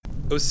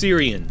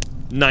Osirian,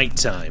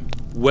 nighttime,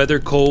 weather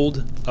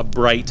cold, a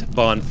bright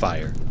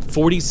bonfire,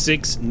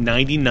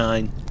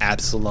 4699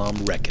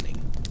 Absalom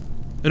Reckoning.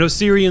 An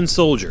Osirian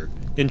soldier,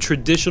 in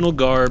traditional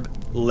garb,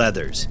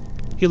 leathers.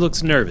 He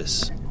looks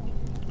nervous.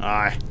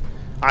 I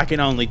can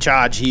only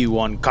charge you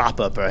 1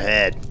 copper per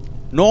head.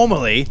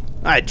 Normally,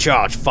 I'd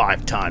charge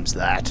 5 times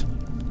that.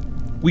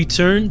 We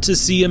turn to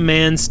see a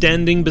man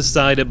standing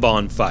beside a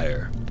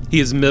bonfire. He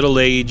is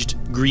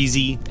middle-aged,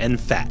 greasy, and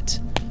fat.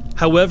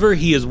 However,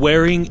 he is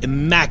wearing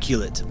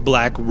immaculate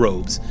black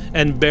robes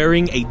and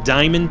bearing a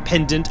diamond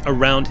pendant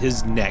around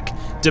his neck,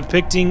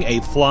 depicting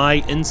a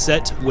fly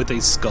inset with a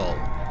skull.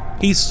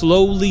 He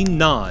slowly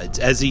nods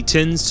as he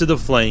tends to the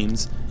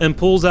flames and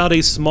pulls out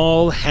a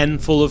small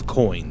handful of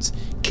coins,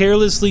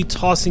 carelessly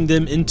tossing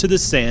them into the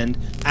sand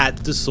at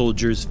the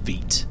soldier's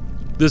feet.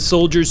 The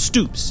soldier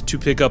stoops to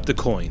pick up the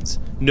coins,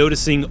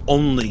 noticing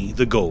only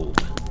the gold.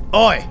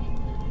 Oi!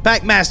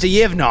 Packmaster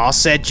Yevnar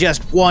said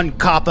just 1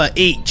 copper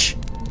each.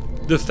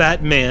 The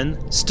fat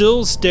man,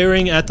 still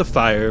staring at the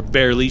fire,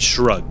 barely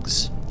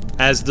shrugs.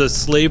 As the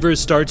slaver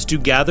starts to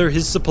gather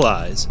his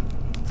supplies,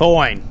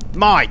 Fine,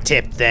 my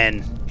tip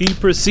then. He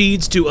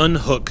proceeds to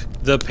unhook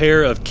the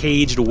pair of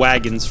caged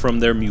wagons from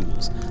their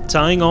mules,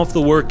 tying off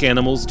the work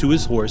animals to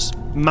his horse,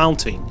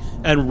 mounting,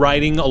 and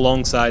riding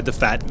alongside the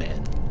fat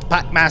man.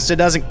 Packmaster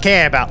doesn't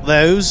care about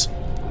those.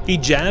 He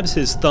jabs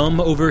his thumb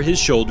over his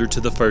shoulder to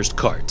the first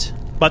cart.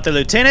 But the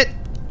lieutenant?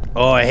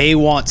 He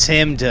wants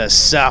him to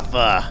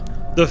suffer.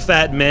 The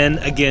fat man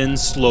again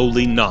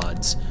slowly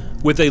nods.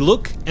 With a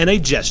look and a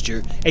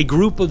gesture, a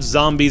group of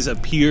zombies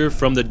appear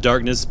from the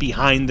darkness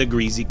behind the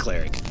greasy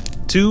cleric,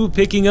 2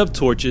 picking up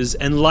torches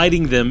and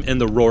lighting them in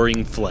the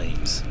roaring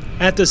flames.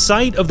 At the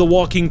sight of the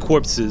walking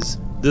corpses,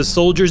 the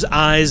soldier's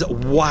eyes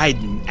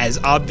widen as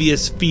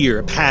obvious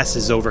fear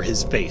passes over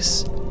his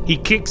face. He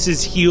kicks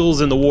his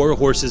heels in the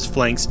warhorse's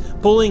flanks,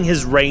 pulling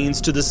his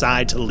reins to the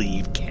side to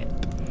leave camp.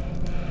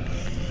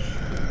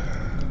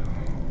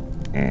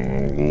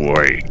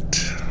 Wait.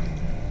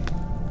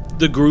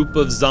 The group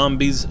of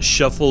zombies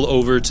shuffle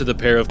over to the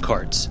pair of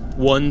carts,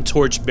 1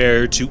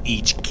 torchbearer to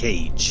each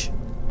cage.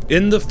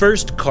 In the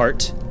first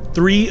cart,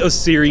 3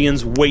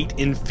 Osirians wait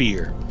in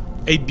fear.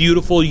 A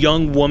beautiful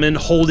young woman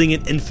holding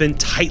an infant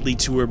tightly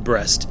to her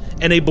breast,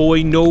 and a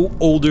boy no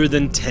older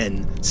than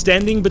 10,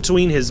 standing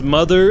between his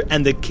mother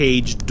and the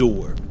cage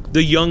door.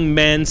 The young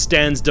man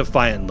stands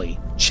defiantly,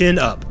 chin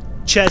up,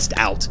 chest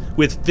out,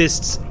 with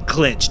fists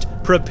clenched,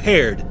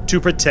 prepared to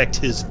protect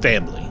his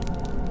family.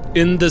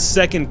 In the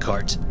second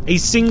cart, a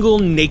single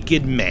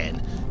naked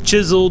man,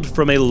 chiseled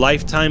from a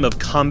lifetime of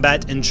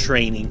combat and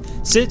training,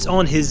 sits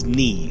on his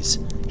knees,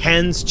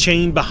 hands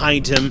chained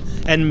behind him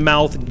and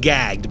mouth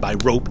gagged by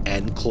rope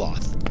and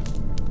cloth.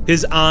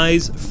 His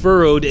eyes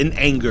furrowed in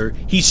anger,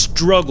 he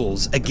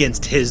struggles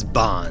against his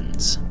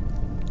bonds.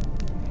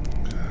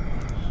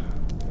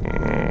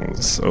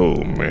 So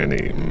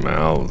many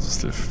mouths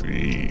to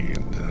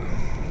feed.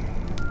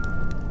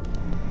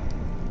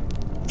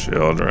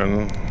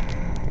 Children,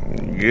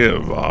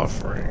 give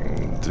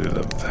offering to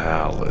the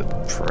pallid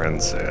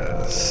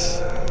princess.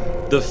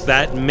 The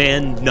fat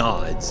man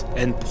nods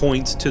and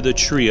points to the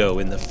trio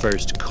in the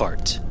first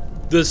cart.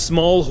 The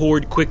small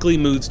horde quickly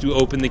moves to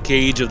open the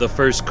cage of the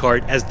first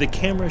cart as the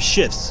camera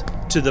shifts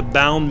to the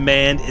bound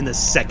man in the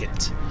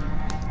second.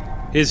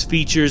 His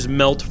features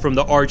melt from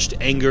the arched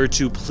anger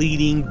to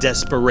pleading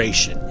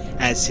desperation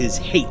as his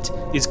hate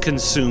is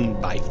consumed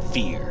by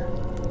fear.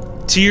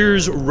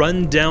 Tears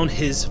run down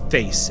his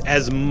face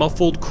as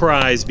muffled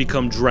cries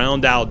become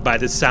drowned out by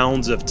the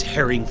sounds of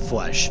tearing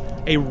flesh,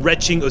 a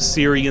retching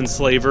Osirian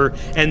slaver,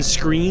 and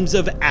screams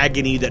of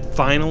agony that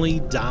finally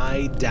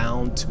die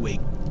down to a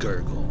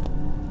gurgle.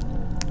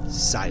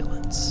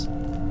 Silence.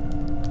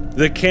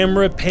 The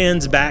camera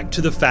pans back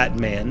to the fat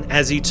man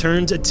as he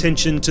turns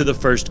attention to the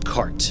first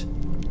cart.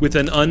 With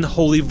an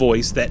unholy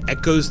voice that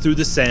echoes through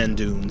the sand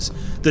dunes,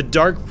 the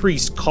dark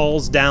priest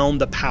calls down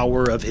the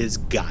power of his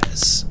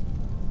goddess.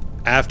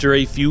 After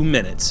a few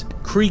minutes,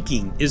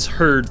 creaking is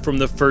heard from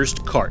the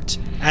first cart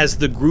as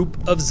the group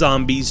of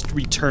zombies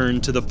return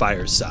to the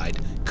fireside,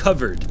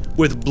 covered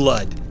with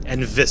blood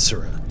and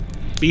viscera.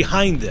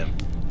 Behind them,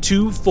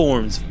 2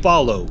 forms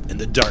follow in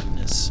the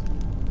darkness.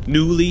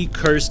 Newly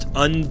cursed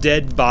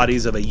undead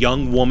bodies of a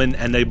young woman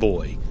and a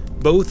boy,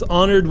 both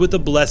honored with the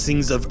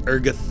blessings of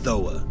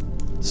Ergothoa.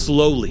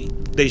 Slowly,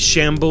 they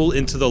shamble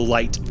into the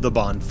light of the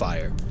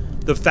bonfire.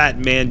 The fat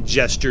man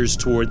gestures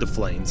toward the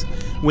flames,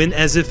 when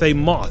as if a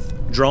moth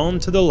drawn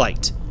to the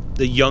light,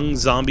 the young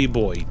zombie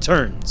boy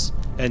turns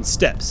and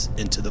steps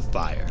into the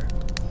fire.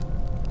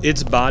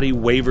 Its body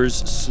wavers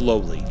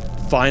slowly,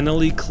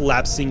 finally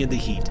collapsing in the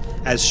heat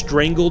as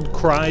strangled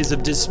cries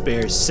of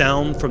despair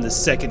sound from the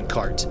second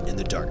cart in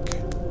the dark.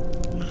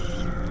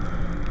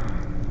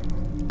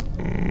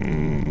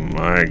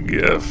 My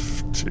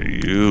gift to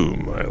you,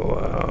 my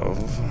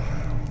love.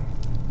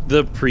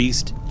 The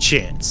priest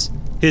chants,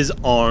 his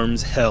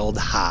arms held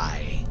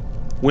high.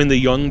 When the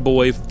young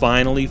boy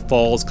finally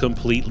falls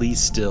completely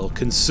still,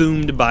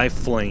 consumed by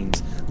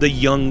flames, the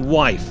young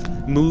wife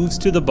moves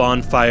to the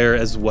bonfire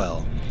as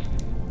well.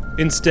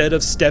 Instead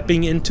of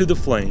stepping into the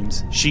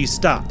flames, she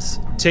stops,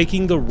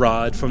 taking the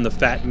rod from the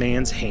fat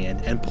man's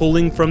hand and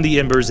pulling from the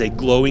embers a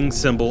glowing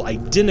symbol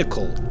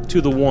identical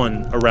to the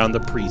one around the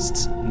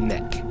priest's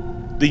neck.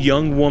 The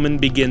young woman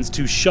begins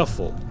to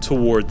shuffle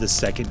toward the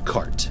second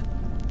cart.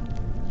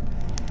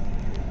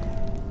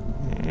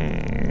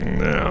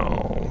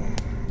 Now,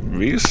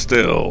 be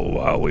still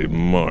while we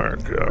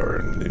mark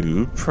our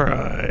new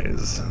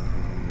prize.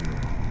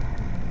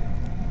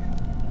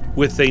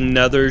 With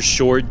another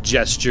short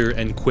gesture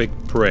and quick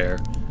prayer,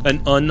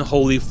 an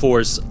unholy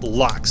force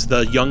locks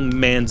the young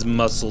man's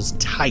muscles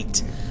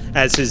tight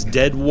as his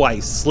dead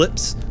wife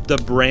slips the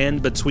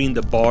brand between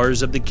the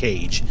bars of the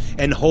cage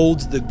and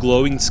holds the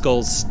glowing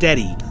skull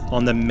steady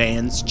on the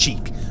man's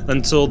cheek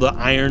until the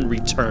iron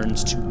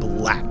returns to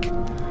black.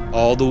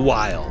 All the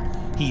while,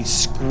 he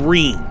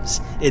screams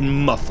in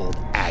muffled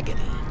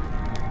agony.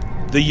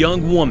 The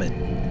young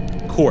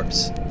woman,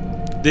 corpse,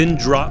 then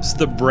drops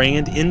the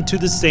brand into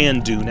the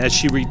sand dune as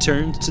she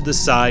returns to the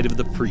side of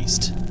the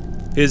priest.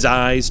 His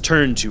eyes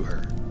turn to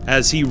her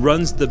as he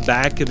runs the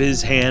back of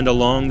his hand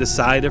along the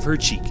side of her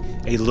cheek,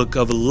 a look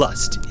of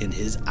lust in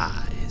his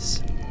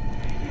eyes.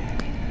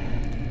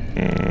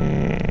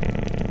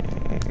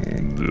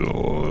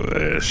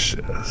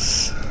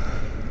 Delicious.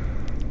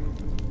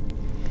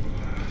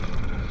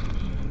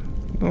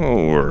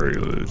 Don't worry,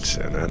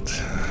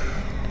 Lieutenant.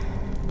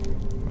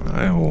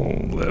 I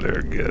won't let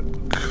her get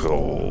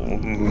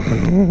cold.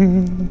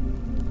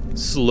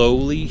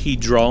 Slowly, he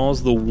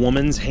draws the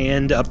woman's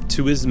hand up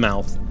to his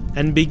mouth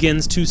and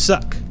begins to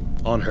suck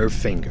on her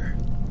finger.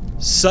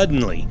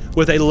 Suddenly,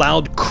 with a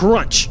loud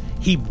crunch,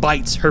 he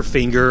bites her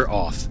finger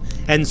off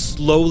and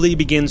slowly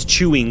begins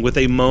chewing with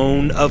a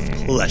moan of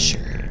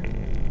pleasure.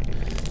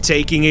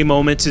 Taking a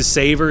moment to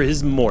savor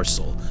his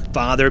morsel,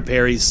 Father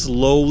Perry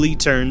slowly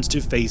turns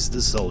to face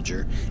the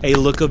soldier, a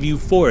look of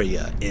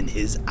euphoria in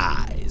his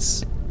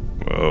eyes.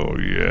 Oh,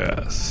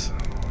 yes.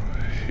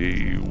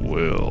 He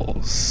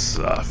will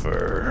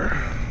suffer.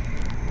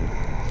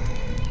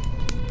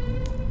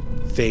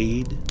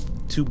 Fade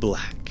to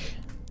black.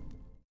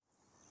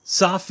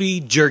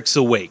 Safi jerks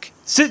awake,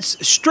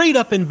 sits straight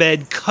up in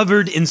bed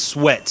covered in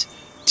sweat,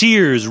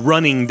 tears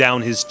running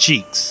down his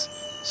cheeks.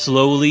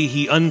 Slowly,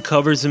 he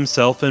uncovers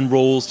himself and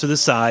rolls to the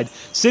side,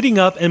 sitting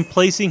up and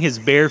placing his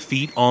bare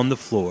feet on the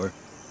floor,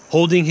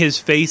 holding his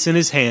face in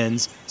his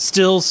hands,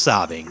 still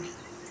sobbing.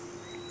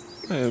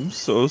 I am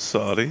so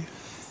sorry.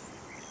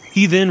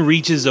 He then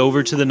reaches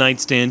over to the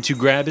nightstand to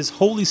grab his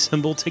holy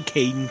symbol to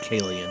Caden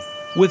Kalian.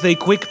 With a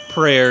quick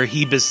prayer,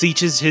 he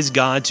beseeches his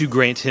god to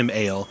grant him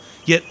ale,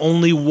 yet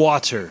only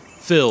water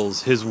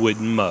fills his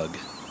wooden mug.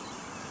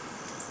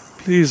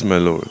 Please, my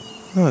lord,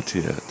 not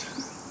yet.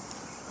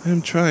 I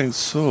am trying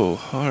so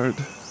hard,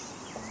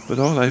 but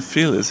all I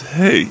feel is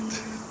hate.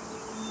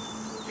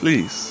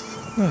 Please,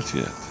 not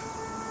yet.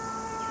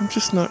 I'm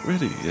just not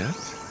ready yet.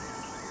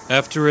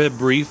 After a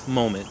brief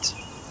moment,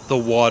 the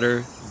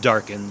water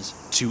darkens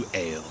to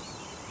ale.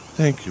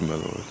 Thank you, my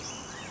lord.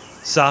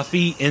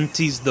 Safi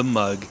empties the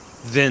mug,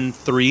 then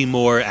 3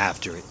 more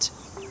after it.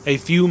 A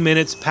few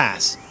minutes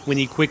pass when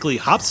he quickly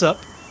hops up,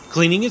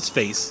 cleaning his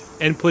face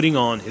and putting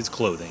on his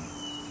clothing.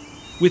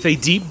 With a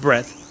deep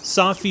breath,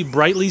 Safi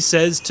brightly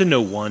says to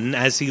no one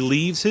as he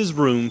leaves his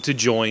room to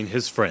join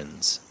his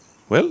friends.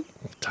 Well,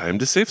 time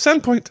to save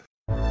Sandpoint.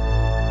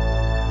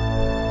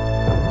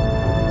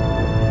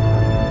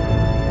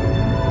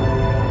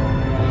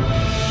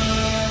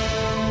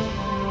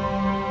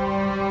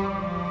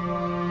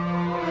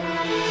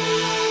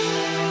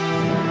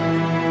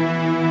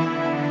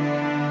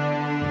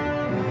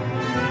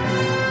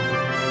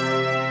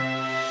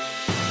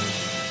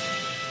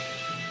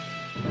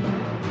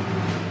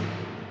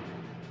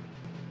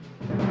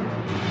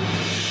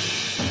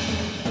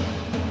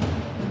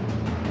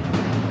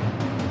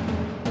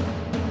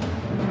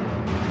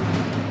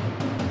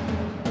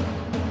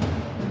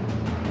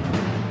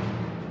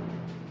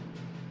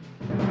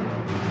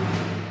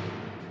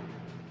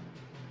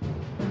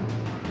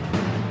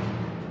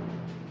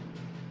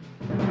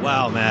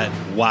 Wow, Matt.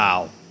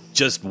 Wow.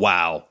 Just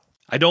wow.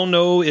 I don't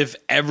know if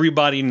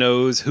everybody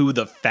knows who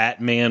the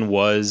fat man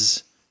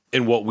was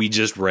in what we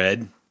just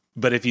read,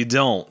 but if you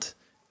don't,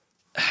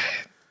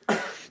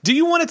 do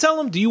you want to tell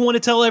them? Do you want to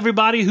tell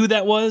everybody who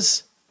that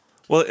was?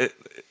 Well,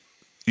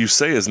 you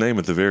say his name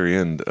at the very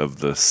end of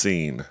the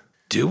scene.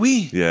 Do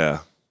we? Yeah.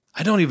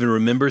 I don't even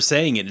remember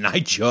saying it, and I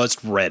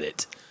just read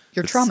it.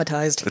 You're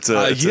traumatized.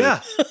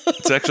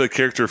 It's actually a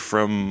character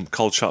from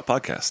Called Shot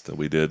Podcast that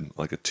we did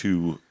like a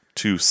two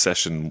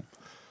session,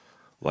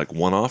 like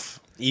one-off.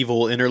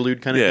 Evil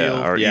interlude kind of deal.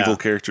 Our evil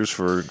characters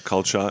for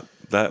Called Shot.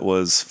 That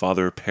was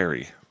Father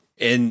Perry.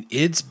 And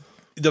it's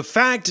the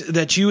fact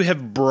that you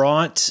have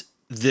brought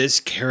this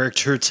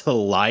character to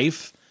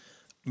life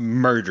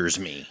murders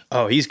me.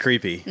 Oh, he's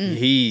creepy.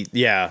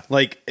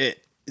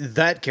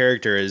 That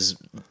character is,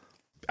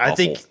 I Awful.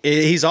 think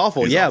he's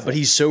awful. He's awful. But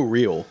he's so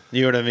real.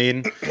 You know what I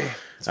mean?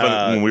 It's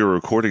funny, when we were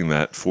recording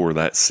that for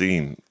that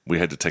scene, we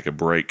had to take a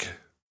break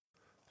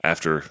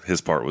after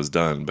his part was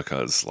done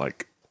because,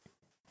 like,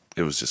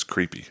 it was just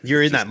creepy.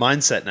 You're in that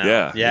mindset now.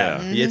 Yeah,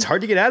 yeah. yeah. It's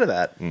hard to get out of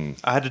that.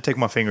 I had to take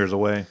my fingers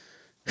away.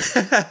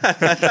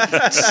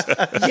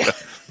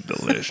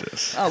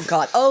 Delicious. Oh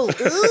God. Oh,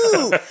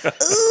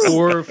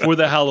 ooh. For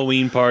the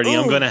Halloween party,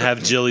 I'm going to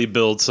have Jilly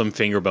build some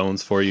finger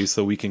bones for you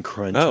so we can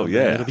crunch. Oh, them.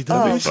 yeah. It'll be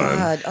Oh delicious.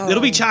 God. Oh.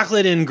 It'll be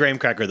chocolate and graham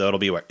cracker though. It'll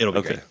be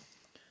Okay. great.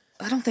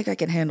 I don't think I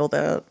can handle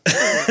that.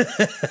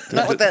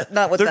 Not with that.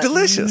 Not with They're that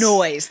delicious.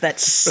 noise. That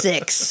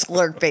sick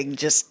slurping.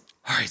 Just.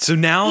 All right, so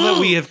now that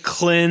we have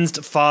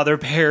cleansed Father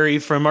Perry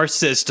from our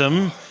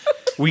system,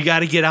 we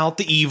got to get out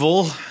the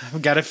evil. We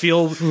got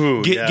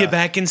to get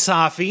back in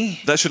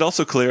Safi. That should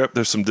also clear up.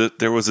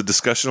 There was a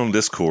discussion on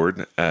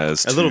Discord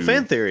as to A little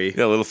fan theory.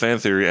 Yeah, a little fan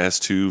theory as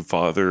to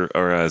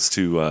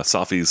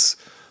Safi's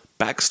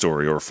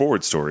backstory or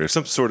forward story or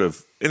some sort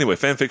of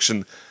fan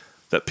fiction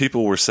that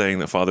people were saying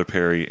that Father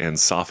Perry and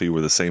Safi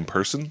were the same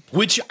person.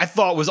 Which I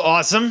thought was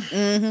awesome.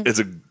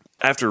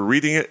 After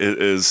reading it,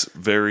 it is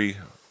very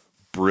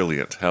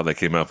brilliant how they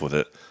came up with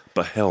it.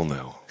 But hell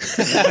no.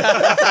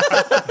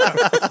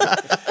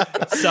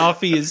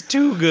 Safi is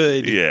too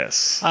good.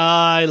 Yes.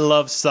 I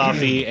love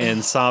Safi,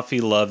 and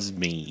Safi loves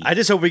me. I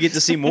just hope we get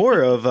to see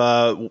more of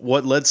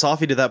what led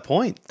Safi to that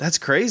point. That's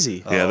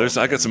crazy. Yeah,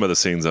 I got some other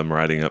scenes I'm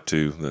writing up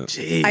to.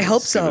 I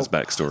hope so. His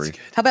backstory.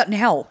 How about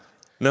now?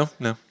 No,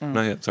 not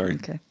yet. Sorry.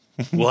 Okay.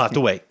 We'll have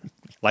to wait,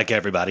 like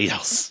everybody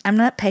else. I'm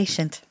not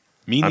patient.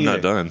 Me I'm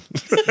neither. not done.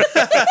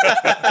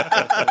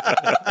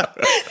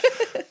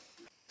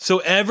 So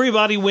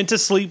everybody went to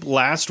sleep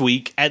last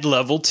week at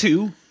level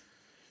 2.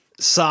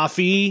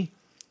 Safi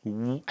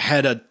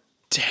had a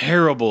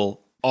terrible,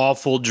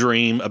 awful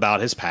dream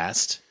about his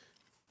past.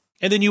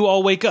 And then you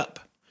all wake up.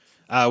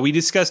 We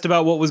discussed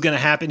about what was going to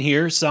happen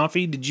here.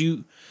 Safi, did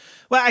you...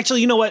 Well,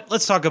 actually, you know what?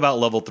 Let's talk about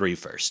level 3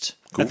 first.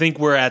 Cool. I think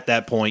we're at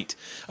that point.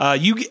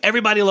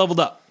 Everybody leveled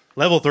up.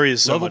 Level 3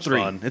 is so Level much 3.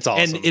 fun. It's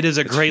awesome. And it is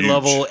a great huge.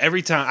 level.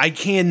 Every time I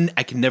can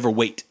never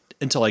wait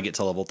until I get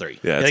to level 3.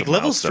 Yeah, it's like a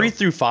levels milestone. 3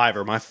 through 5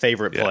 are my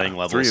favorite Yeah, playing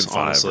levels. 3 and 5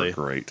 honestly, are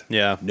great.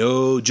 Yeah.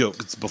 No joke.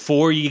 It's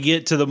before you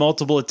get to the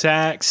multiple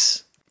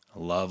attacks. I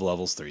love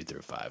levels 3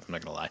 through 5. I'm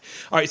not going to lie.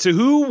 All right, so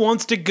who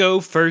wants to go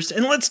first?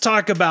 And let's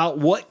talk about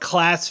what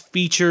class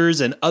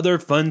features and other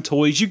fun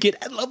toys you get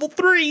at level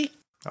 3.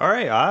 All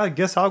right, I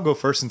guess I'll go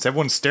first since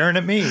everyone's staring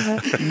at me.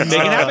 Make it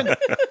happen.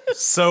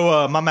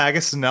 So my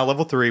Magus is now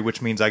level 3,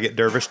 which means I get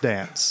Dervish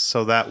Dance.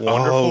 So that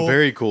wonderful. Oh,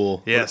 very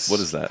cool. Yes. What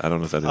is that? I don't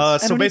know if that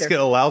is. So don't basically,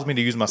 either. it allows me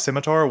to use my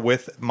scimitar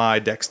with my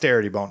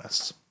dexterity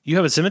bonus. You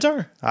have a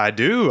scimitar? I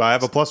do. I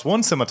have a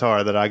 +1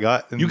 scimitar that I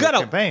got in You the got a-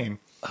 campaign.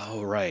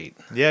 Oh, right.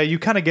 Yeah, you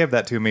kind of gave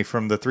that to me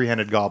from the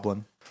 3-handed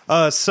goblin.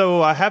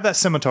 So I have that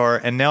scimitar,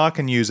 and now I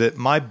can use it.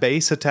 My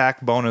base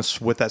attack bonus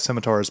with that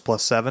scimitar is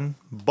 +7,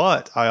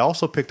 but I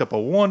also picked up a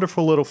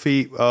wonderful little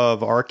feat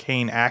of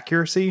arcane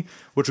accuracy,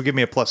 which will give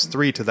me a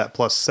 +3 to that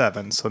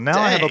 +7. So now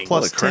I have a Dang,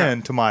 holy crap.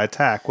 +10 to my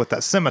attack with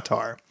that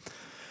scimitar.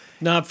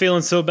 Not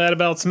feeling so bad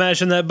about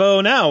smashing that bow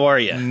now, are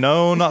you?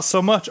 No, not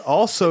so much.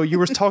 Also, you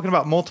were talking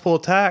about multiple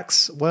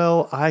attacks.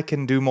 Well, I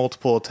can do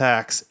multiple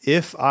attacks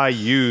if I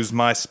use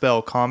my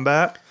spell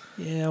combat.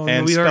 Yeah, well,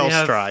 And we already spell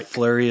have strike.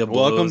 flurry of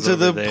Welcome blows to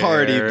the over there.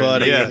 party,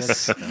 buddy.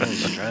 Yes.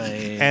 That's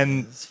right.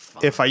 And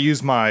if I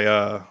use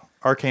my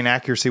arcane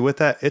accuracy with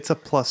that, it's a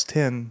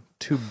 +10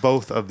 to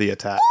both of the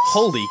attacks.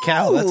 Holy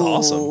cow, that's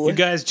awesome. You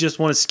guys just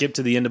want to skip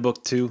to the end of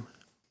book 2?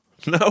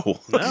 no.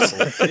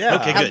 Yeah.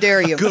 Okay, How good.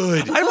 dare you?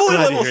 Good. I'm only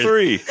Glad to level hear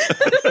 3.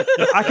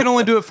 I can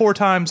only do it 4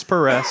 times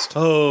per rest.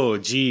 Oh,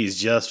 geez,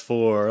 just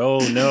 4. Oh,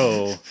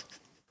 no.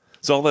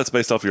 So all that's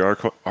based off your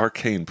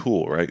arcane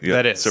pool, right? You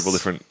got That is. several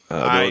different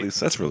abilities.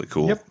 That's really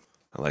cool. Yep.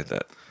 I like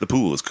that. The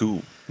pool is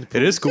cool.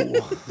 It is cool.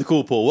 The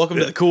cool pool. Welcome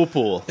to the cool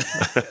pool.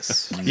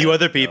 You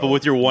other people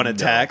with your one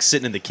attack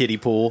sitting in the kiddie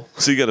pool.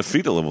 So you got a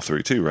feat at level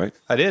 3 too, right?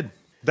 I did.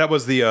 That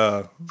was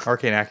the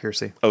arcane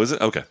accuracy. Oh, is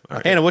it? Okay. All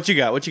right. Hannah, what you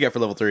got? What you got for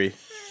level 3?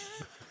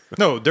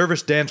 No,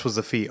 Dervish Dance was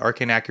the feat.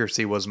 Arcane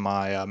accuracy was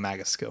my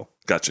Magus skill.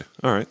 Gotcha.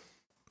 All right.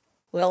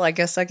 Well, I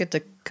guess I get to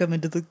come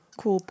into the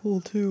cool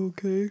pool too,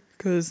 okay?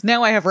 Because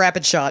now I have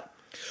rapid shot.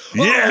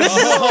 Yes!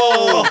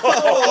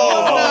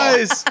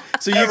 Nice.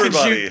 So you can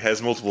Everybody shoot.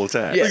 has multiple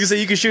attacks. Like I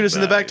say, you can shoot us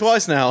in the back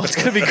twice now. It's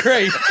gonna be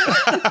great.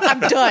 I'm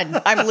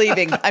done. I'm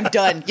leaving. I'm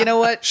done. You know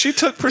what? She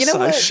took You know precise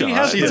what? shots. She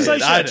has She to did.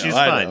 decide I shot. know, She's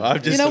I fine. know.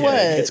 I'm just You know kidding.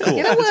 what? It's cool.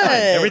 You know what?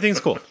 Everything's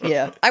cool.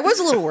 Yeah. I was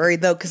a little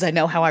worried though because I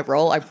know how I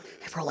roll. I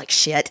roll like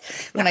shit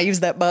when I use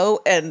that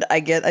bow, and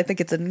I think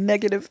it's a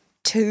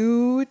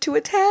 -2 to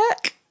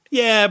attack.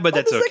 Yeah, but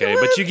that's the second okay.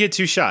 one? But you get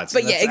 2 shots.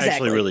 But and yeah, that's exactly.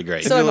 actually really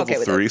great. So You're I'm level okay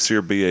with 3, it. so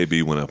your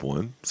BAB went up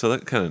 1. So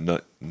that kind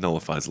of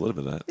nullifies a little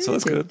bit of that. So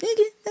that's good.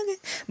 Okay.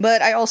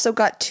 But I also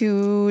got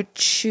to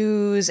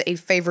choose a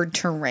favored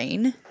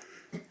terrain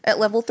at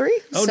level 3.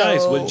 Oh,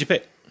 nice. What did you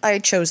pick? I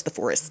chose the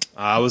forest.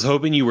 I was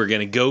hoping you were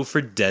going to go for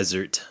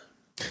desert.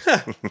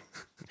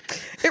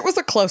 It was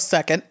a close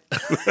second.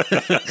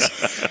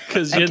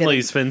 Because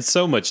Jinli spends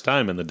so much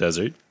time in the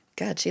desert.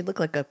 God, she'd look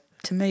like a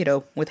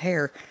tomato with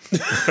hair.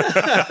 Yeah,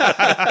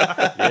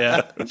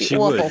 she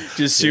Awful. would.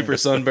 Just super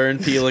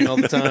sunburned, peeling all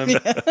the time.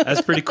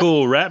 That's pretty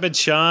cool. Rapid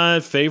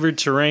shot, favored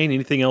terrain.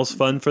 Anything else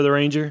fun for the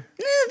ranger?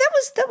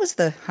 That was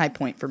the high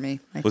point for me.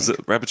 I Was think.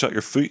 it rapid shot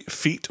your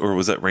feet, or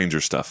was that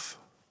ranger stuff?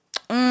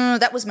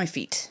 That was my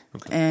feet,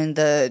 and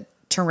the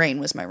terrain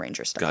was my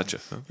ranger stuff. Gotcha.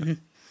 Okay.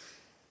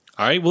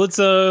 All right, well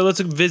let's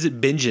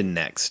visit Benjen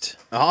next.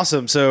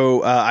 Awesome.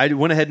 So I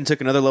went ahead and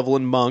took another level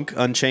in Monk,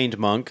 Unchained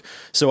Monk.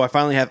 So I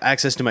finally have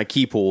access to my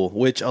key pool,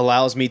 which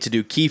allows me to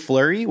do Key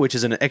Flurry, which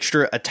is an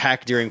extra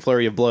attack during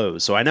Flurry of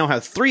Blows. So I now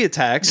have 3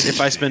 attacks if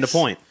I spend a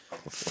point.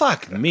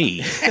 Fuck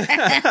me.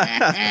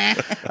 And,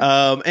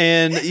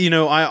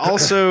 I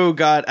also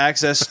got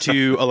access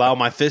to allow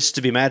my fists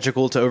to be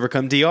magical to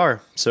overcome DR.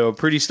 So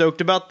pretty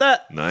stoked about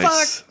that.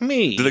 Nice. Fuck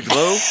me. Did it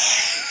glow?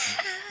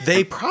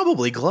 They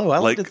probably glow. I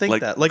like to think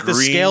like that. Like the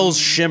green- scales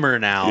shimmer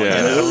now. Yeah.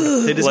 You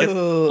know? They just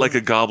like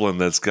a goblin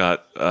that's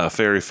got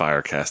fairy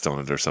fire cast on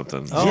it or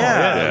something.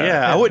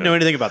 yeah. I wouldn't know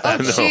anything about Oh,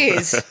 that.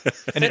 jeez.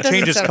 And it doesn't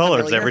changes sound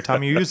colors familiar. every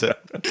time you use it.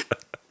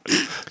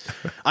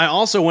 I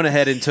also went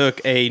ahead and took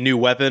a new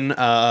weapon,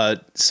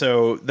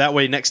 so that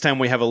way next time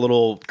we have a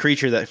little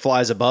creature that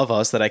flies above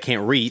us that I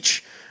can't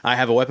reach, I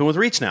have a weapon with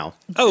reach now.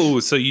 Oh,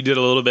 so you did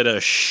a little bit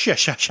of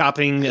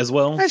shopping as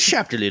well? I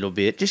shopped a little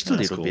bit, just a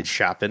little cool. bit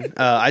shopping.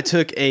 I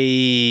took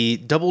a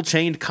double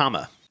chained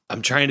Kama.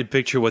 I'm trying to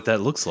picture what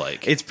that looks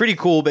like. It's pretty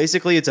cool.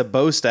 Basically, it's a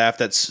bow staff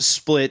that's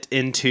split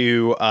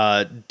into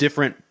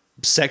different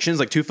sections,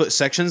 like 2-foot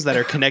sections that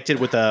are connected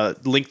with a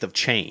length of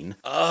chain.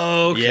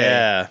 Okay.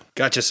 Yeah.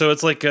 Gotcha. So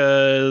it's like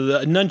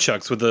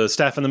nunchucks with a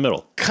staff in the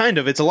middle. Kind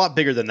of. It's a lot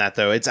bigger than that,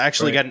 though. It's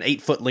actually Right. got an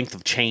 8-foot length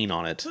of chain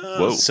on it.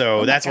 Whoa.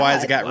 So that's why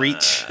it's God. got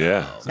reach.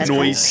 Yeah. That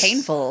Noise. sounds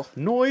painful.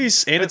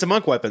 Noise. And it's a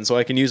monk weapon, so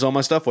I can use all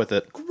my stuff with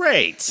it.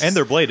 Great. And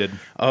they're bladed.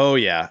 Oh,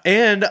 yeah.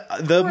 And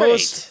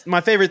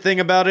my favorite thing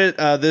about it,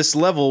 this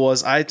level,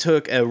 was I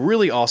took a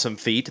really awesome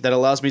feat that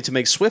allows me to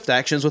make swift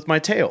actions with my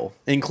tail,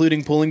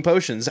 including pulling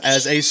potions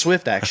as a swift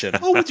action.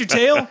 Oh, with your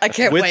tail? I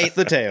can't with wait.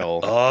 the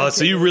tail. Oh,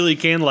 so you really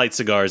can light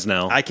cigars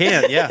now. I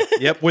can, yeah.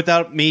 Yep,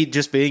 without me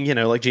just being,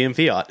 like GM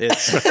Fiat.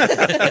 It's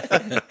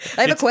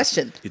I have a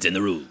question. It's in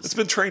the rules. It's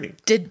been training.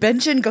 Did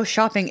Benjen go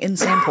shopping in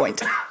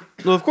Sandpoint?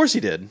 well, of course he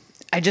did.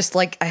 I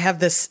have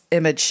this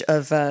image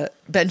of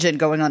Benjen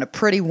going on a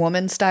Pretty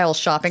Woman style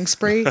shopping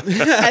spree,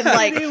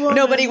 and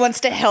nobody wants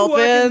to help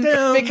him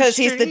because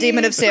he's the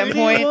demon of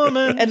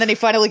Sandpoint, and then he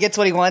finally gets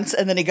what he wants,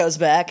 and then he goes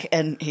back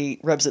and he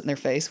rubs it in their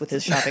face with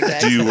his shopping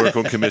bag. Do you work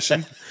on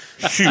commission?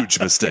 Huge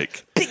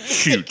mistake.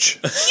 Huge.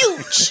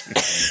 Huge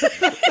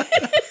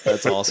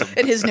That's awesome.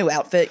 in his new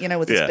outfit,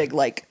 with his Yeah. big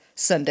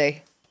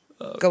Sunday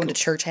going to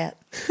church hat.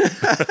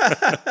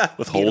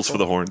 With holes for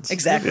the horns.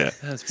 Exactly. Yeah.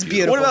 It's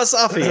beautiful. What about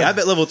Safi? I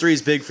bet level 3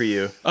 is big for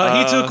you.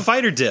 He took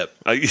fighter dip.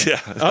 Yeah.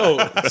 Oh,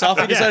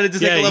 Safi decided to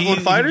take a level 1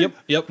 fighter? Yep.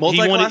 He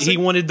Multi-classic?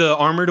 wanted the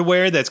armor to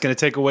wear that's going to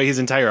take away his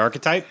entire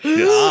archetype.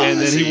 Yes.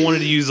 And then he wanted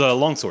to use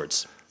long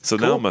swords. So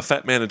now I'm a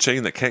fat man in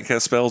chain that can't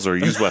cast spells or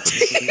use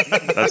weapons.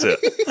 That's it.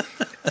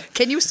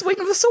 Can you swing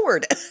the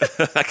sword?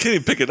 I can't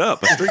even pick it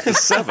up. My strength is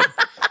 7.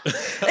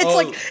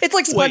 It's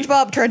like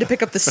SpongeBob trying to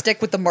pick up the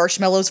stick with the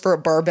marshmallows for a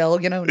barbell,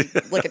 like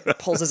it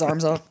pulls his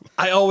arms off.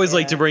 I always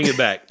like to bring it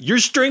back. Your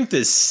strength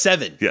is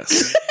 7.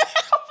 Yes.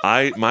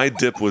 My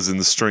dip was in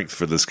the strength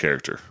for this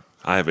character.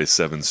 I have a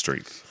 7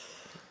 strength.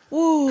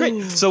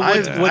 Great. So I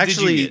what did you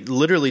actually get?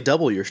 literally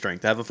double your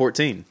strength. I have a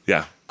 14.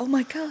 Yeah. Oh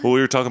my god. Well,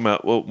 we were talking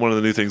about one of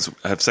the new things.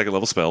 I have 2nd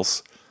level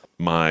spells.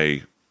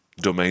 My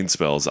domain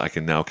spells, I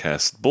can now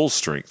cast Bull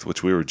Strength,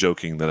 which we were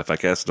joking that if I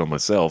cast it on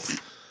myself,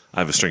 I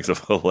have a strength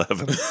of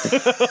 11,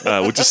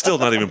 which is still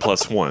not even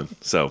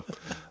 +1. So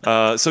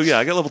yeah,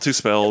 I got level 2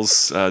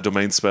 spells,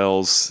 domain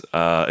spells.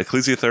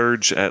 Ecclesia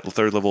Thurge at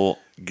 3rd level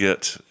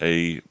get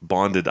a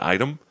bonded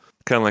item,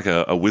 kind of like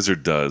a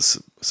wizard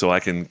does. So I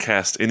can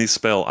cast any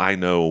spell I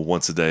know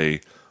once a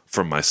day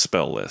from my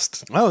spell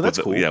list. Oh, that's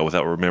cool. Yeah,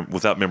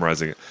 without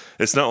memorizing it.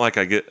 It's not like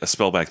I get a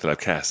spell back that I've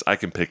cast. I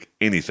can pick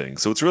anything.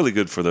 So it's really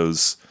good for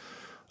those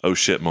oh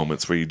shit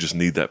moments where you just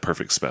need that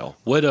perfect spell.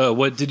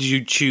 What did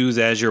you choose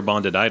as your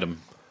bonded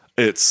item?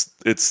 It's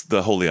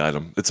the holy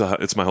item. It's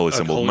my holy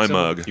symbol. holy My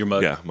symbol? mug. Your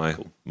mug? Yeah, my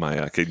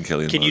Caden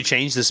Killian Can mug. you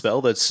change the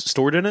spell that's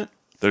stored in it?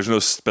 There's no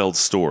spell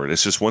stored.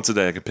 It's just once a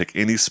day I can pick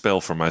any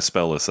spell from my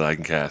spell list that I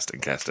can cast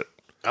and cast it.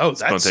 Oh, that's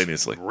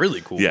spontaneously.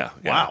 really cool. Yeah.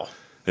 Wow.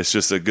 It's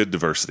just a good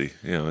diversity.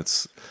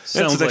 It's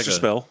Sounds an like extra a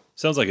spell.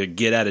 Sounds like a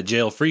get out of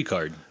jail free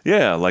card.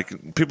 Yeah,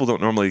 like people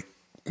don't normally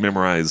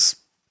memorize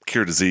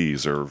cure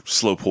disease or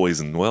slow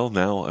poison. Well,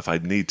 now if I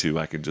need to,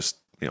 I can just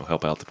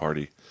help out the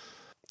party.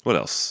 What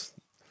else?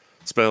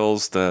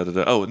 Spells.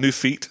 Oh, new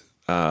feat.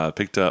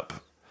 Picked up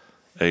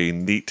a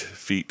neat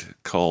feat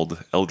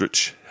called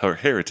Eldritch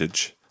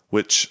Heritage,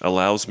 which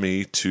allows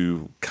me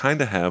to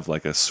kind of have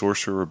like a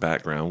sorcerer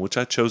background, which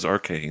I chose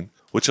Arcane,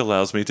 which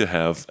allows me to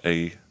have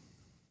a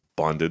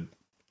bonded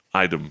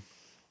item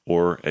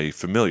or a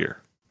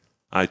familiar.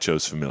 I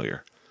chose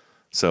familiar.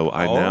 So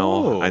I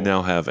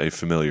now have a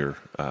familiar.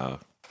 Wow,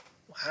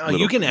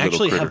 you can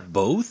actually have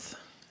both?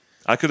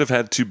 I could have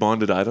had 2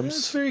 bonded items.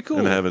 That's very cool.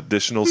 And have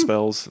additional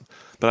spells,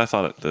 but I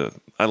thought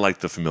I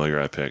liked the familiar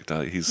I picked.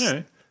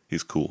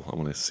 He's cool. I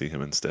want to see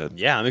him instead.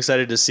 Yeah, I'm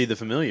excited to see the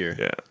familiar.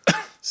 Yeah.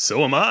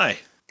 So am I.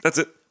 That's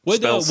it.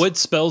 What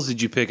spells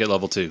did you pick at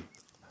level 2?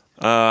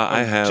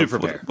 I have. to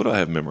prepare. What do I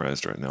have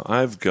memorized right now?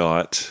 I've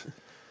got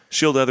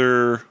Shield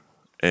Ether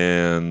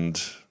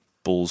and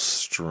Bull's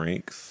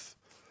Strength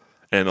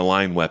and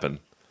Align Weapon.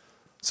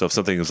 So if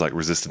something is like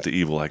resistant to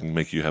evil, I can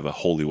make you have a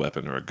holy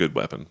weapon or a good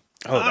weapon.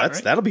 Oh,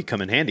 that'll be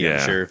coming handy, Yeah,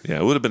 I'm sure. Yeah,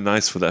 it would have been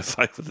nice for that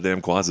fight with the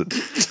damn Quasit.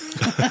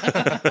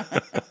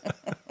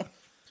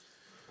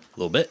 A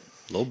little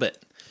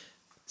bit.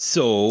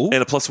 So,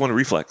 And a +1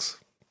 reflex.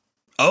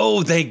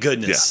 oh, thank Yeah,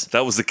 goodness.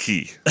 that was the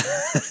key.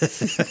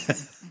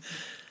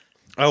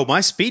 Oh,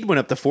 my speed went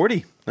up to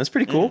 40. That's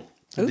pretty cool.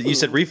 You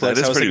said reflex.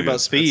 That is I was pretty thinking good.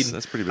 about speed.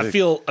 That's pretty big.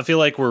 I feel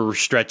like we're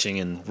stretching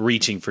and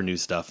reaching for new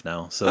stuff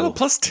now. So, a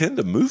 +10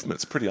 to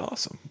movement's pretty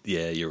awesome.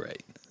 yeah, you're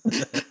right.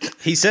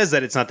 He says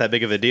that it's not that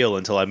big of a deal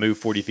until I move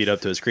 40 feet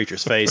up to his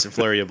creature's face and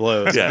flurry of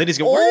blows. Yeah. And then he's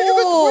going, where'd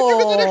you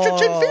get the extra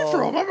 10 feet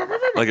from?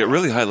 Like at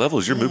really high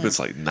levels, your movement's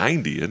like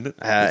 90, isn't it?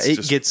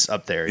 It gets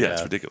up there. Yeah,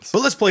 it's ridiculous.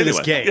 But let's play Anyway,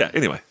 this game. Yeah,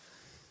 anyway.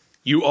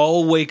 You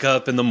all wake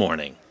up in the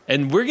morning,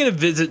 and we're going to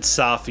visit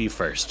Safi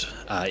first.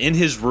 In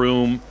his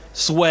room,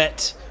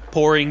 sweat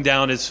pouring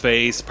down his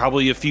face,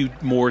 probably a few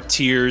more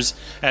tears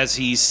as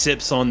he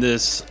sips on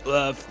this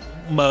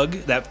mug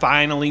that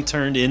finally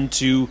turned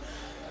into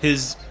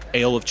his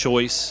ale of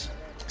choice.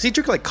 Does he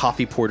drink like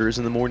coffee porters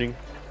in the morning?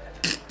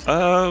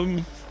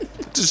 It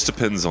just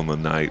depends on the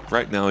night.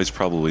 Right now, he's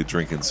probably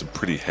drinking some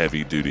pretty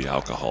heavy-duty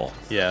alcohol.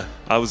 Yeah.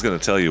 I was going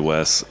to tell you,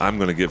 Wes, I'm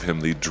going to give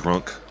him the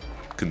drunk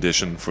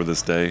condition for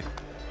this day.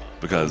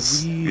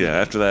 Because,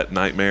 after that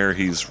nightmare,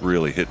 he's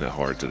really hitting it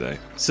hard today.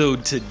 So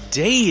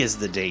today is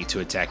the day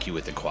to attack you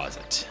with the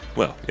Quasit.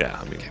 Well, yeah,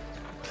 I mean,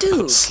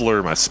 Dude.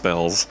 slur my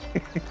spells.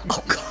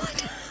 Oh,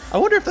 God. I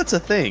wonder if that's a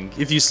thing.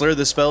 If you slur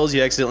the spells,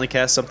 you accidentally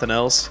cast something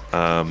else.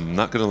 I'm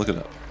not going to look it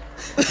up.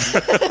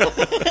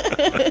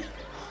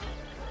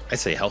 I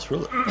say house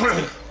rule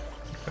it.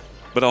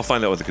 But I'll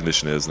find out what the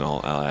condition is, and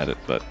I'll add it.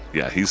 But,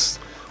 yeah,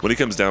 when he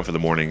comes down for the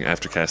morning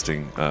after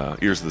casting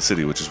Ears of the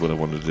City, which is what I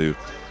wanted to do,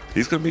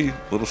 he's going to be a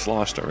little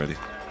sloshed already.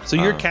 So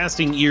you're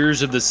casting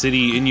Ears of the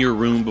City in your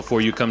room before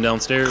you come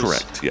downstairs?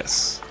 Correct,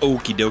 yes.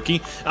 Okie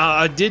dokie.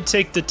 I did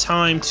take the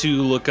time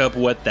to look up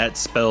what that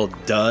spell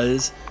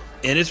does,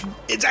 and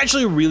it's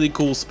actually a really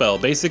cool spell.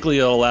 Basically,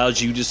 it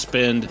allows you to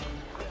spend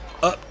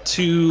up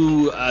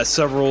to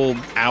several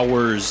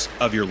hours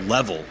of your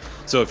level.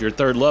 So if you're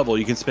 3rd level,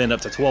 you can spend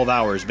up to 12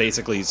 hours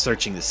basically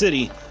searching the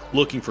city,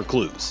 looking for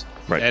clues.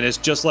 Right. And it's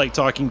just like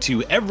talking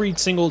to every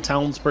single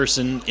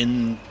townsperson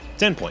in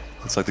 10 Point.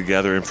 It's like the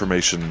gather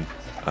information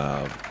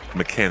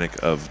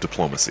mechanic of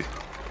diplomacy.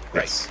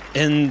 Right.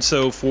 And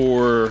so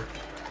for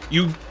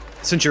you,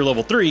 since you're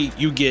level 3,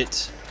 you get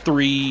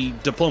 3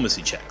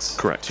 diplomacy checks.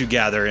 Correct. To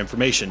gather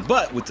information.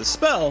 But with the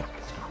spell,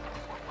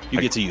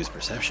 you get to use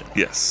perception.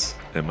 Yes,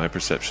 and my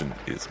perception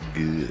is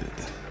good.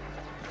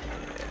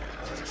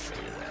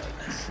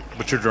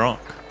 But you're drunk.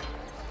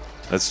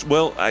 That's am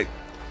I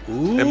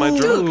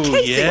drunk? Ooh,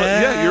 Casey.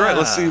 Yeah, you're right.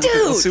 Let's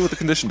see what the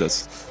condition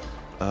does.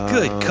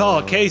 Good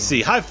call,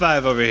 Casey. High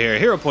five over here.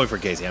 Hero point for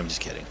Casey. I'm just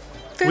kidding.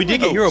 We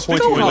did get hero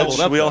points when we leveled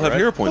up. We all though, have right?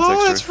 hero points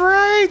Oh, extra.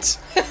 that's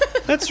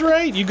right. That's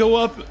right. You go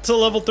up to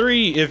level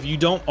 3. If you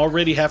don't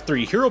already have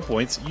 3 hero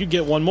points, you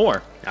get 1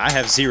 more. I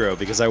have 0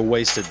 because I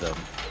wasted them.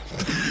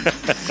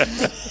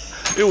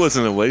 It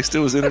wasn't a waste. It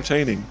was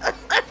entertaining.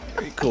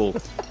 Very cool.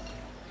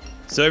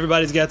 So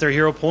everybody's got their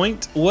hero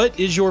point. What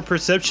is your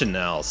perception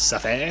now,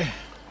 Safi?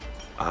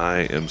 I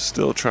am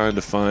still trying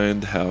to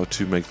find how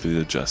to make the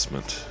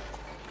adjustment.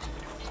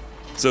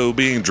 So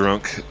being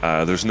drunk,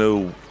 there's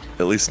no,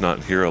 at least not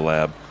in Hero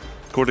Lab,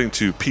 according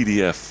to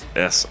PDF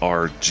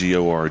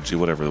SRGORG,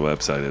 whatever the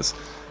website is,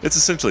 it's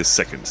essentially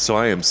sickened. So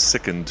I am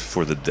sickened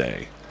for the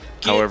day.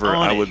 Get However,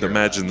 on I it, would Hero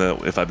imagine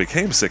that if I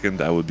became sickened,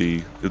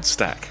 it'd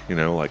stack,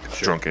 like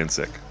drunk and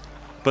sick.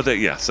 But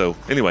so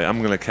anyway, I'm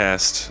going to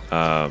cast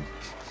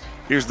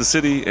Here's the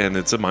City, and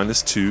it's a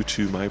 -2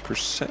 to my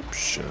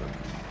perception.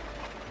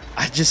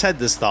 I just had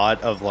this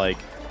thought of like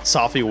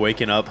Safi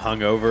waking up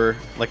hungover,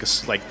 like a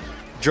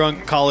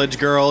drunk college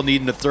girl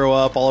needing to throw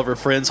up, all of her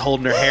friends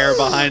holding her hair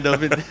behind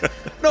them. And,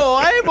 no,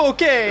 I am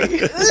okay.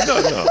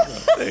 No.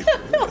 Thank you.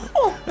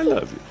 I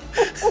love you.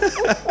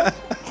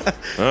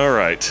 All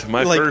right,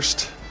 my Like-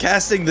 first.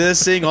 Casting this,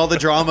 seeing all the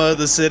drama of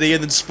the city,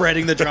 and then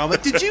spreading the drama.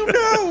 Did you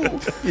know?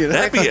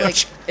 That Like,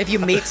 bitch. if you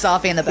meet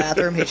Safi in the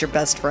bathroom, he's your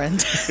best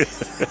friend.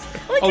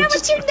 Like, Oh, how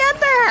much your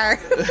number?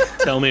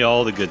 Tell me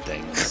all the good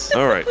things.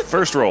 All right,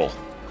 first roll.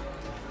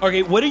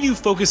 Okay, what are you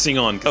focusing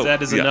on? Because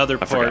that is yeah, another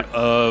I part forgot.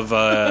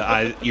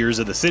 of Ears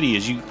of the City,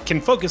 is you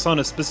can focus on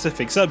a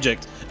specific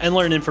subject and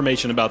learn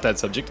information about that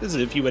subject as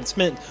if you had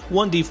spent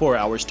 1d4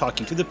 hours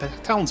talking to the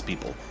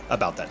townspeople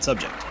about that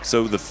subject.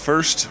 So the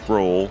first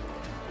roll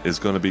is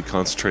going to be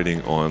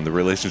concentrating on the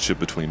relationship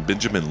between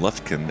Benjamin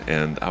Lufkin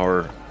and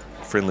our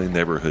friendly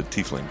neighborhood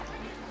tiefling,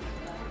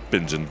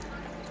 Benjamin.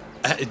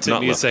 It took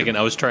Not me a Lufkin. second.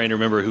 I was trying to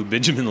remember who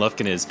Benjamin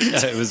Lufkin is.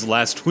 It was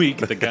last week,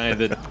 the guy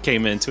that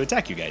came in to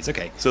attack you guys.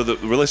 Okay. So the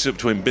relationship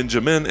between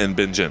Benjamin and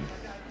Benjin.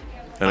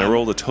 And I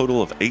rolled a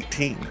total of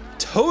 18.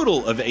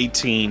 Total of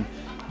 18.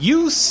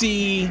 You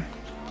see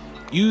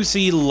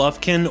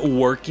Lufkin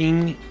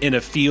working in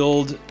a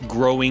field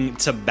growing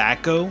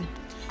tobacco,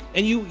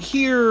 and you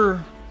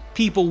hear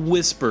people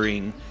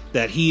whispering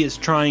that he is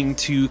trying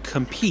to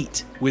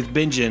compete with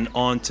Benjin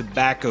on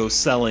tobacco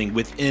selling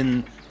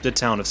within the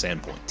town of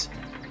Sandpoint.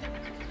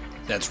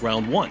 That's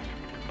round 1.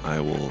 I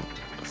will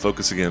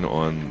focus again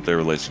on their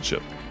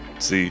relationship.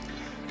 See,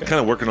 kind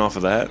of working off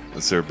of that,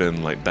 has there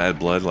been like bad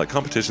blood? Like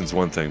competition's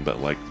one thing, but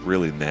like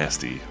really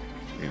nasty,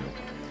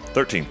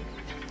 13.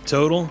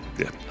 Total?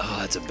 Yeah. Oh,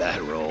 that's a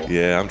bad roll.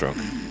 Yeah, I'm drunk.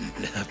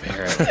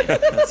 Apparently.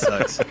 That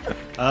sucks.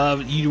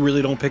 You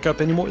really don't pick up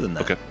any more than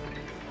that. Okay.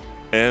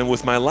 And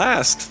with my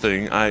last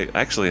thing, I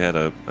actually had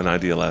an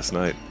idea last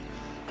night.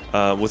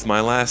 With my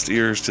last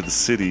ears to the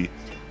city,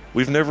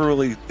 we've never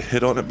really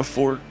hit on it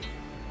before.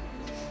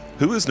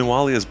 Who is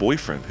Nualia's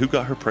boyfriend? Who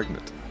got her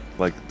pregnant?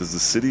 Like, does the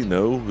city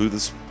know who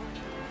this...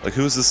 Like,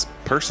 who is this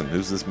person?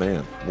 Who's this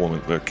man,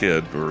 woman, or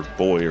kid, or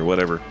boy, or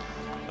whatever?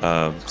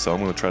 So I'm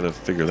going to try to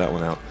figure that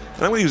one out.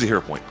 And I'm going to use a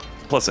hero point.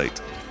 +8.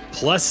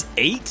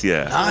 +8?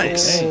 Yeah.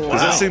 Nice.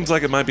 Because that seems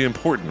like it might be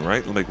important,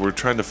 right? Like, we're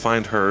trying to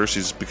find her.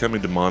 She's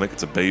becoming demonic.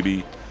 It's a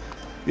baby.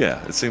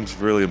 Yeah, it seems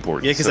really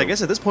important. Yeah, because So- I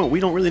guess at this point we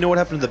don't really know what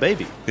happened to the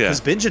baby. Yeah.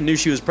 Because Benjamin knew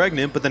she was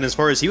pregnant, but then as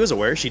far as he was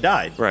aware, she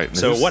died. Right. and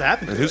So who's- what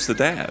happened? And to who's her? the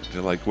dad?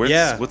 Like,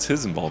 what's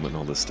his involvement in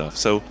all this stuff?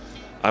 So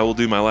I will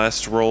do my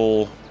last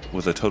roll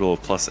with a total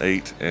of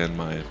 +8 and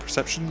my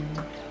perception.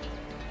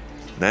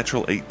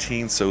 Natural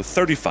 18, so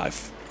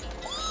 35.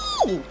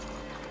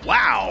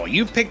 Wow,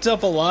 you picked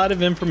up a lot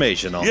of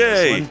information on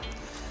Yay! this one.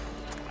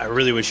 I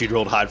really wish you'd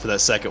rolled high for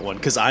that second one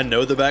because I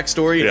know the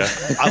backstory. Yeah.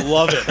 I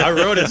love it. I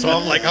wrote it, so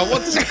I'm like, I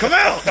want this to come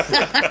out.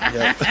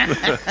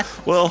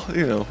 Well,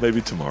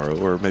 maybe tomorrow,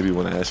 or maybe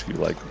when I ask you,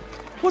 like,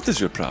 what is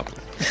your problem?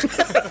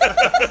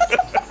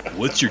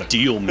 What's your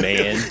deal,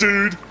 man?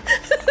 Dude!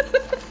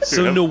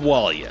 So,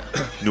 Nualia,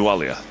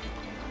 Nualia.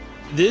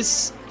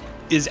 this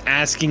is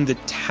asking the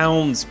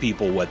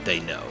townspeople what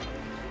they know.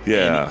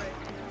 Yeah.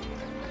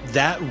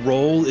 That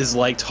role is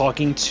like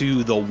talking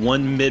to the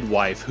one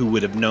midwife who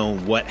would have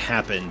known what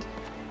happened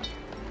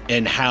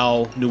and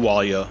how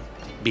Nualia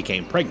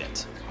became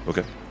pregnant.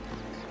 Okay.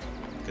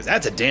 Because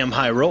that's a damn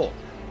high roll.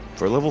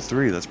 For level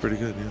 3, that's pretty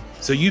good, yeah.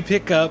 So you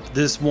pick up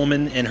this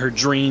woman and her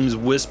dreams,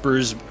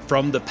 whispers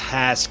from the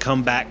past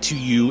come back to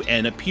you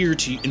and appear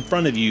to you in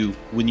front of you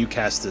when you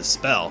cast this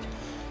spell.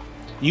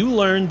 You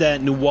learn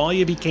that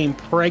Nualia became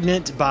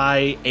pregnant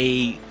by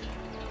a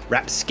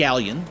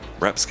rapscallion.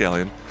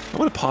 Rapscallion. I'm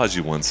going to pause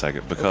you 1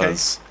 second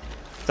because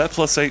that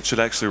 +8 should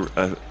actually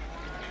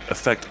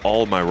affect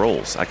all of my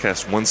rolls. I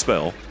cast one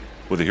spell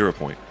with a hero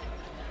point.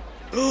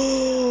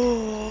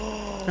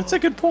 That's a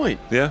good point.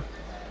 Yeah.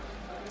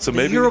 So The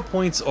maybe hero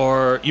points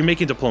are you're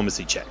making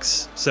diplomacy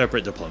checks,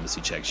 separate diplomacy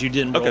checks. You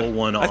didn't roll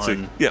one I see.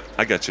 on Yeah,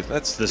 I got you.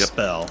 That's the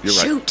spell, You're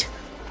right. Shoot.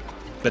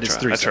 but it's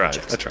tried. 3 I separate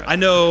tried. checks. I tried. I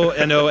know,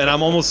 and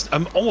I'm almost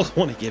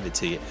want to give it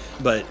to you,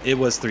 but it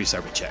was 3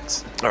 separate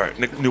checks All right.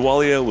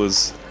 Nualia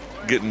was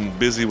getting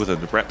busy with a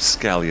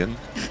rapscallion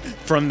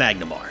from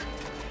Magnamar.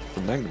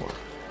 from Magnamar.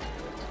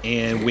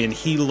 And when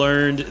he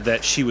learned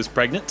that she was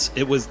pregnant,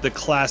 it was the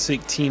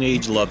classic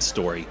teenage love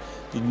story.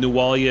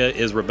 Nualia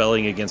is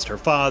rebelling against her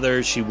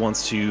father. She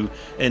wants to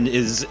and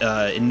is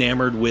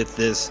enamored with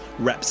this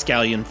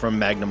rapscallion from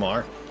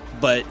Magnamar.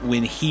 But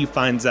when he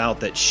finds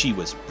out that she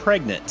was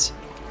pregnant,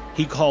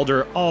 he called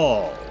her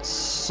all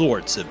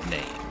sorts of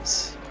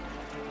names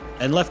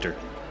and left her.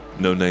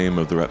 No name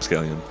of the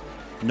rapscallion.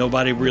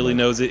 Nobody really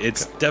knows it.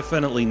 It's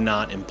definitely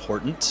not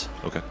important.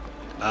 Okay.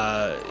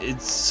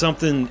 It's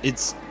something.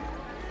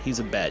 He's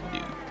a bad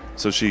dude.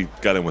 So she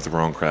got in with the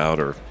wrong crowd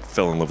or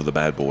fell in love with the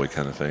bad boy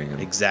kind of thing.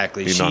 And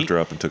Exactly. He She- knocked her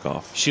up and took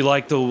off. She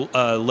liked the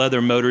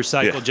leather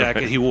motorcycle Yeah, jacket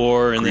right. he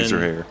wore, and Grease then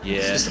her hair.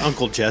 Yeah, Just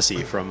Uncle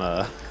Jesse from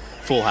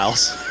Full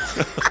House.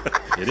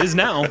 it is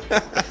now.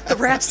 The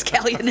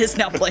rapscallion is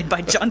now played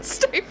by John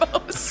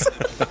Stamos.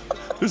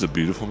 Who's a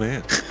beautiful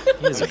man.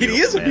 He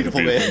is a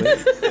beautiful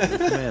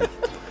man.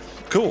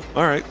 Cool.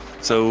 All right.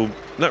 So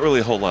not really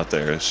a whole lot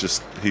there. It's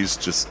just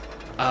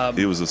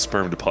he was a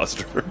sperm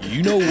depositor.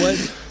 You know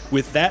what?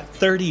 With that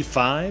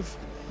 35,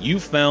 you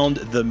found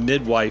the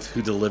midwife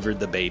who delivered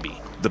the baby.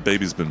 The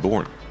baby's been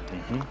born.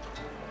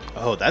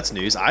 Oh, that's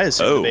news. I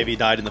assumed Oh. the baby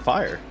died in the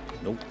fire.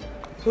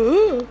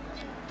 Nope.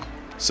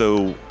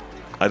 So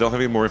I don't have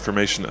any more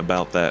information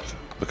about that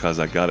because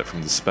I got it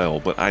from the spell,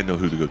 but I know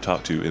who to go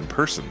talk to in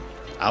person.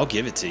 I'll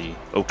give it to you.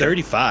 Okay.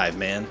 35,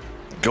 man.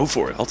 Go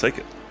for it. I'll take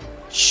it.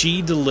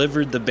 She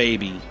delivered the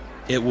baby.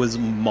 It was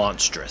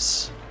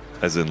monstrous.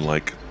 As in,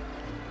 like,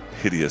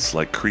 hideous,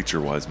 like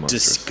creature-wise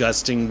monstrous.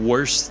 Disgusting.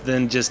 Worse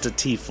than just a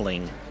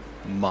tiefling.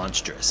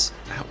 Monstrous.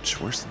 Ouch,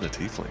 worse than a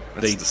tiefling.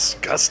 That's They-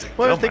 disgusting.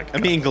 Well, Oh my God.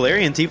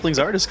 Galarian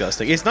tieflings are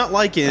disgusting. It's not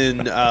like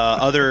in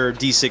other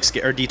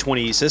D6 or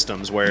D20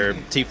 systems where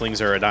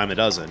tieflings are a dime a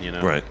dozen, you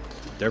know? Right.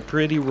 They're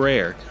pretty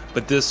rare,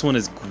 but this one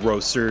is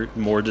grosser,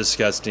 more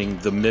disgusting.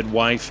 The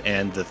midwife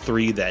and the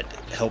 3 that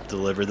helped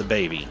deliver the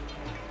baby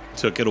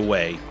took it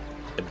away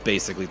and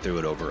basically threw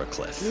it over a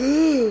cliff.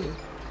 Oh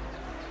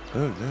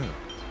no.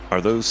 Are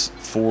those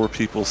 4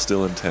 people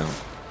still in town?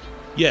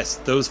 Yes,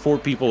 those 4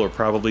 people are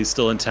probably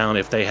still in town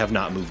if they have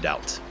not moved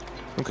out.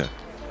 Okay.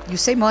 You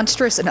say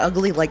monstrous and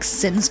ugly like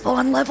Sin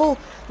Spawn level?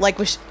 Like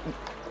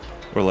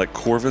Or like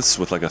Corvus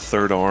with like a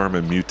 3rd arm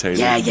and mutated,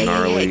 yeah,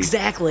 gnarly.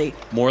 exactly.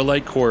 More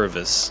like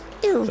Corvus.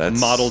 Ew. That's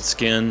Mottled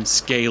skin,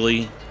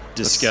 scaly,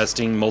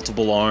 disgusting,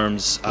 multiple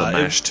arms. the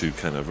mash 2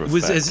 kind of It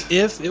was effect. as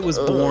if it was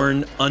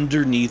born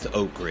underneath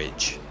Oak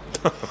Ridge.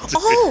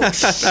 Oh,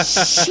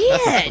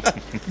 shit.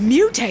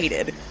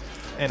 Mutated.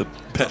 And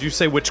did you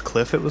say which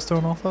cliff it was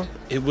thrown off of?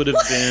 It would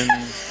have been...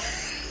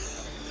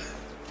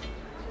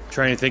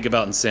 Trying to think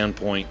about in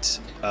Sandpoint.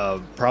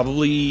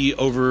 Probably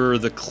over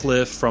the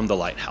cliff from the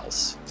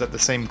lighthouse. Is that the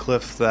same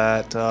cliff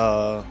that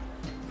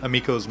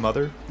Amiko's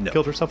mother No.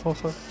 killed herself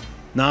off of?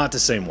 Not the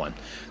same one.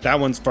 That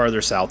one's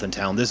farther south in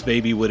town. This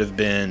baby would have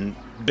been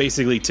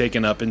basically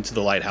taken up into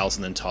the lighthouse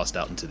and then tossed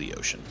out into the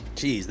ocean.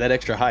 Jeez, that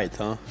extra height,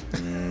 huh?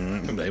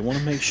 They want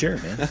to make sure,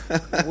 man.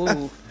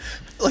 Whoa.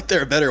 Like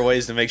there are better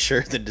ways to make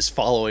sure than just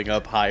following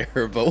up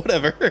higher, but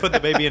whatever. Put the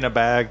baby in a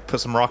bag, put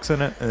some rocks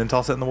in it, and then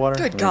toss it in the water?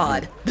 Good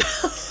God.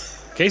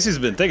 Casey's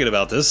been thinking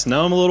about this.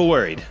 Now I'm a little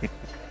worried.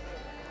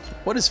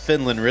 What is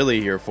Finland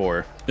really here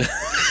for?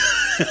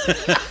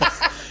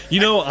 You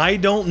know, I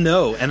don't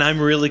know, and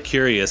I'm really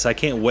curious. I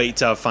can't wait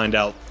till I find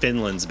out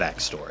Finland's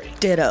backstory.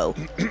 Ditto.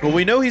 Well,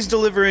 we know he's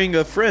delivering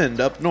a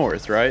friend up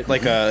north, right?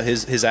 Like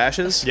his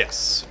ashes?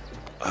 Yes.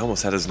 I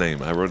almost had his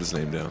name. I wrote his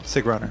name down.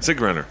 Sigrunner.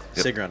 Sigrunner.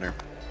 Yep. Sigrunner.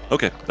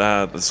 Okay,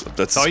 that's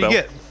That's all you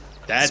get.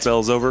 That's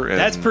Spell's over. And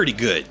That's pretty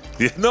good.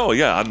 Yeah, no,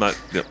 yeah, I'm not.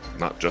 Yep,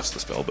 not just the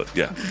spell, but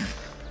yeah.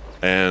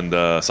 And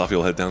Safi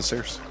will head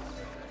downstairs.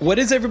 What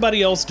is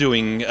everybody else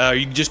doing? Are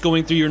you just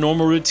going through your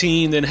normal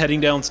routine, then heading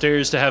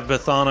downstairs to have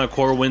Bethana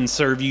Corwin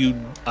serve you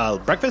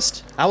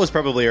breakfast? I was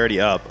probably already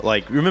up.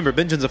 Like, remember,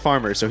 Benjamin's a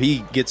farmer, so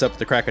he gets up at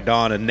the crack of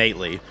dawn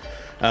innately.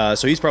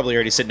 So he's probably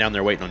already sitting down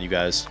there waiting on you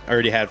guys.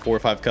 Already had 4 or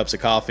 5 cups of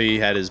coffee,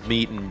 had his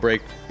meat and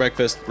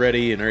breakfast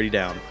ready and already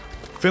down.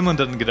 Finland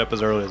doesn't get up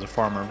as early as a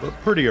farmer, but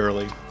pretty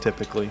early,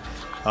 typically.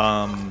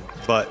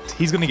 But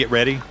he's going to get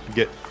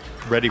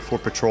ready for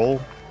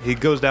patrol. He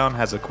goes down,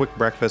 has a quick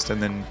breakfast,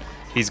 and then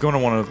he's going to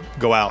want to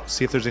go out,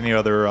 see if there's any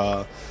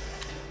other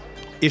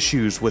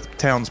issues with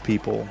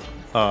townspeople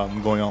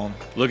going on.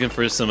 Looking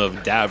for some of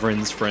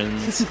Davrin's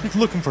friends.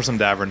 Looking for some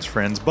Davern's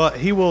friends, but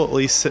he will at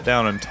least sit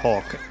down and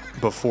talk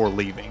before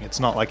leaving. It's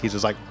not like he's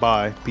just like,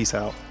 bye, peace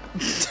out.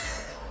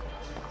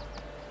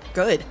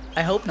 Good.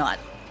 I hope not.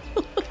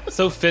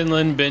 So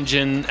Finland,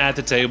 Benjen at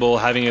the table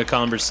having a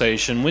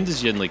conversation. When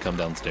does Yinli come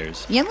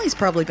downstairs? Yenli's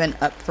probably been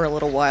up for a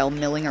little while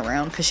milling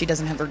around because she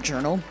doesn't have her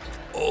journal.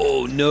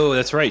 Oh no,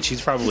 that's right. She's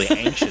probably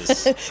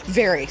anxious.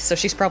 Very. So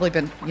she's probably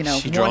been,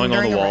 She drawing on the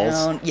wandering walls?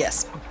 around.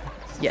 Yes.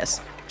 Yes.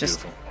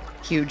 Just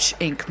Beautiful. huge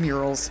ink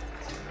murals.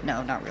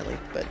 No, not really.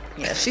 But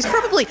yeah, she's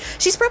probably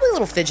a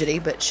little fidgety,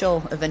 but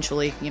she'll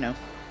eventually,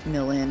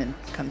 mill in and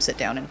come sit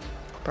down and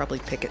probably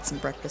pick at some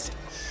breakfast.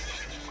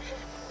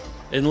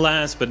 And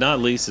last but not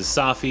least is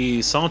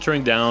Safi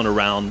sauntering down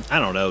around, I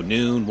don't know,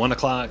 noon, 1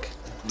 o'clock.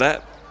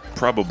 That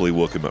probably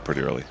woke him up pretty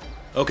early.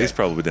 Okay. He's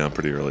probably down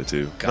pretty early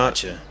too.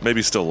 Gotcha. Not,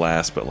 maybe still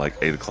last, but like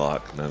 8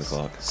 o'clock, 9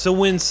 o'clock. So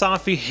when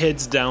Safi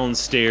heads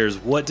downstairs,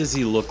 what does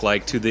he look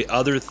like to the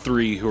other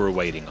 3 who are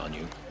waiting on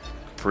you?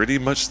 Pretty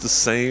much the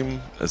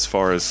same as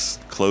far as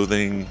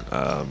clothing,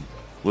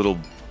 little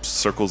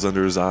circles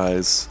under his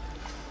eyes,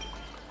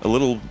 a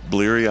little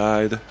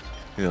bleary-eyed.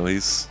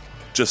 He's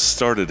just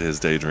started his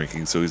day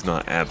drinking, so he's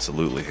not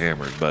absolutely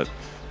hammered, but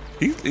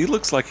he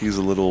looks like he's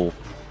a little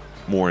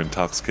more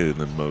intoxicated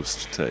than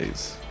most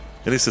days.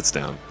 And he sits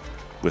down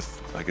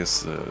with, I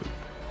guess,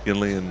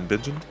 Yinli and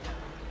Benjen.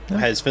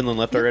 Has Finland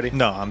left already?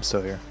 No, I'm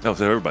still here. Oh,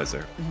 so everybody's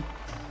there.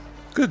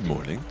 Good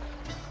morning.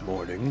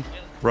 Morning.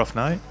 Rough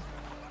night?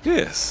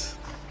 Yes,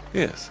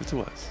 it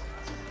was.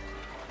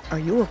 Are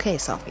you okay,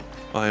 Safi?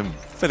 I am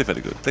very,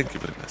 very good. Thank you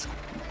very much.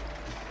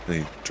 And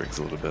he drinks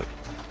a little bit.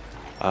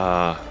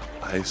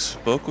 I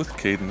spoke with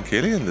Caden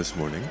Killian this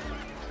morning.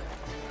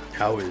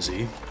 How is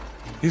he?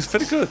 He's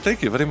very good.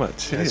 Thank you very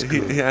much. That's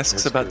good. He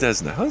asks That's about good.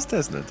 Desna. How's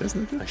Desna?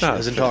 Desna good? She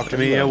hasn't talked to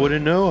me. I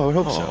wouldn't know. I would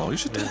hope Oh, so. you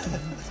should talk to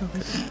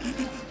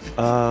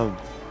him.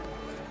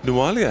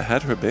 Nualia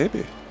had her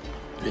baby.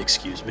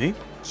 Excuse me?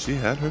 She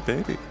had her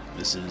baby.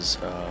 This is,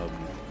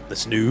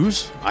 that's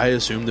news. I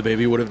assumed the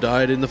baby would have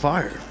died in the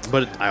fire.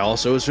 But I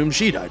also assumed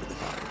she died in the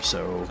fire,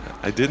 so...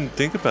 I didn't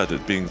think about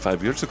it being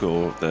 5 years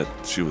ago that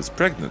she was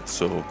pregnant,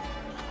 so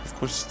of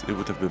course it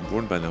would have been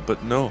born by now.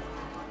 But no,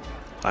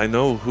 I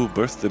know who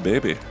birthed the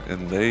baby,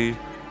 and they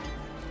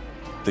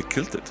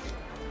killed it.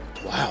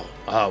 Wow.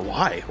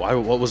 Why? Why?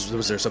 What was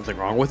there something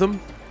wrong with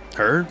him?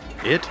 Her?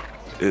 It?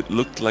 It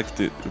looked like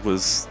it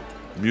was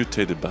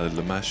mutated by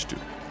Lamashtu.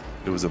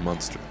 It was a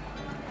monster.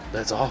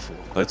 That's awful.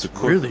 Like That's the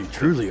really,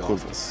 truly awful.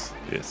 Corvus.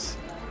 Yes.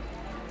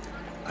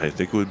 I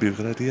think it would be a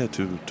good idea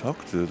to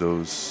talk to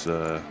those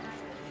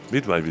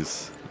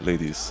midwives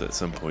ladies at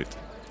some point.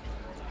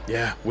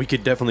 Yeah, we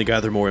could definitely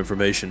gather more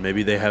information.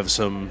 Maybe they have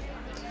some...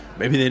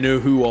 Maybe they know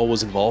who all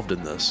was involved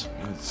in this.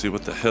 Let's see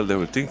what the hell they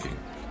were thinking.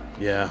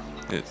 Yeah.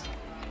 Yes.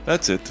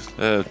 That's it.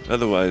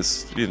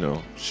 Otherwise,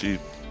 the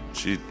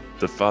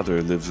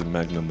father lives in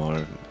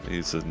Magnamar.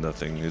 He's a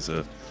nothing. He's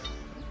a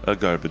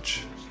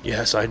garbage.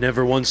 Yes, I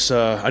never once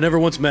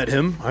met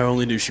him. I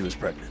only knew she was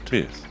pregnant.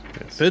 Yes.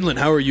 Finland,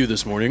 how are you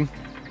this morning?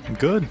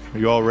 Good. Are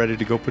you all ready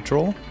to go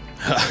patrol?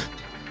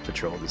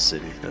 Patrol the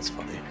city. That's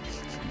funny.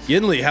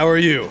 Yinli, how are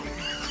you?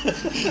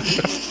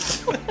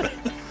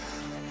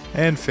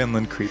 And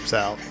Finland creeps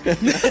out.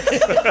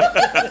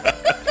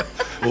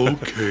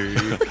 Okay.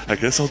 I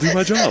guess I'll do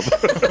my job.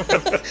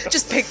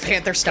 Just Pink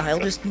Panther style.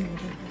 Just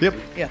Yep.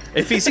 yeah.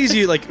 If he sees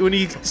you, like, when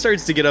he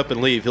starts to get up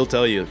and leave, he'll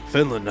tell you,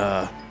 Finland,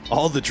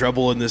 all the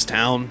trouble in this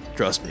town,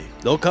 trust me,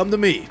 they'll come to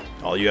me.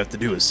 All you have to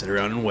do is sit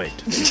around and wait.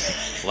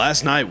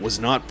 Last night was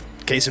not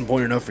case in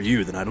point enough for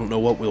you, then I don't know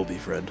what will be,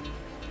 friend.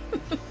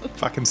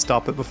 If I can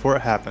stop it before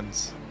it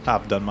happens,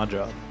 I've done my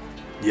job.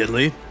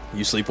 Yinli,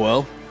 you sleep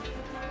well?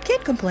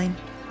 Can't complain.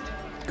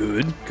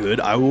 Good, good.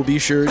 I will be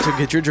sure to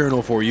get your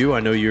journal for you. I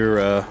know you're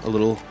a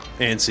little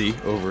antsy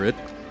over it,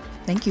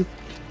 Thank you.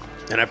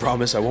 and I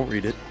promise I won't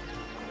read it.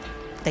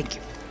 Thank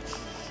you.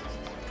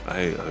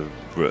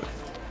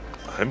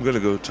 I'm gonna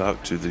go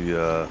talk to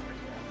the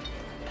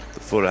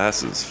 4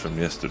 asses from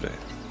yesterday.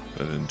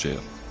 They're in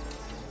jail.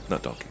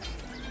 Not donkey.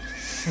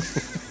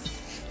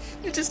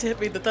 It just hit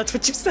me that that's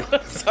what you said.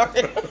 I'm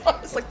sorry. I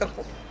was like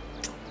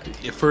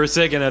For a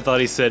second, I thought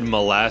he said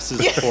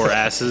molasses for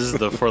asses,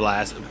 the for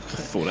last.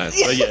 4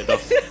 asses. Oh, yeah,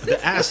 the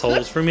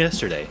assholes from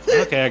yesterday.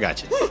 Okay, I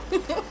got you.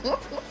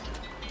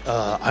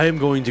 I am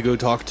going to go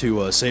talk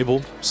to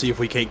Sable, see if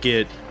we can't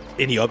get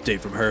any update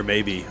from her,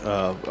 maybe,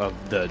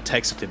 of the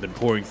text that they've been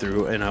pouring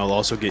through, and I'll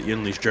also get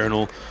Yinli's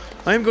journal.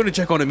 I am going to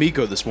check on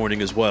Amiko this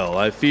morning as well.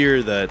 I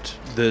fear that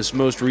this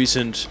most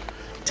recent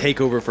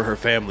takeover for her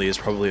family is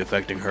probably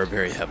affecting her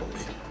very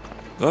heavily.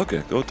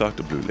 Okay, go talk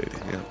to Blue Lady.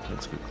 Yeah,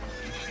 that's good.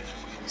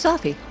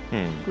 Safi,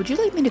 would you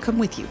like me to come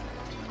with you?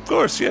 Of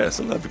course, yes.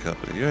 I love your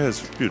company. Your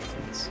hair's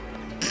beautiful.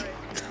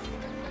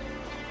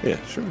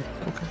 Yeah, sure.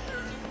 Okay.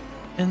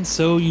 And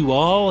so you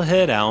all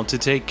head out to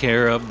take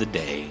care of the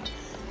day.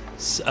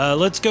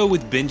 Let's go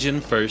with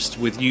Benjen first,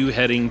 with you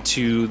heading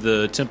to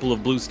the Temple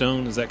of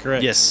Bluestone. Is that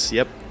correct? Yes,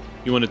 yep.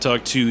 You want to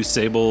talk to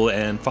Sable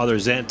and Father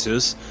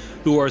Xantus,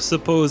 who are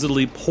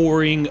supposedly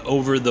poring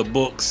over the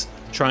books,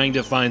 trying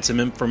to find some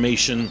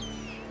information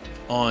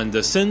on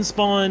the Sin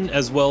Spawn,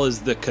 as well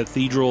as the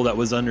cathedral that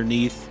was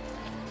underneath.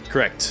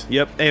 Correct.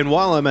 Yep. And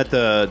while I'm at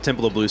the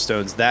Temple of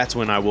Bluestones, that's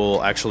when I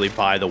will actually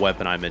buy the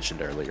weapon I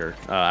mentioned earlier.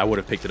 I would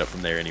have picked it up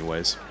from there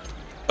anyways.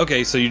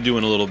 Okay, so you're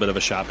doing a little bit of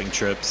a shopping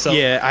trip. So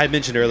Yeah, I had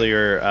mentioned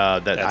earlier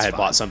that I That's had fine.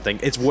 bought something.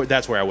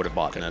 That's where I would have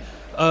bought it.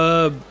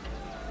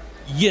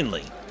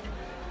 Yinli,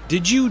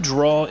 did you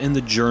draw in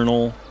the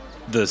journal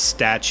the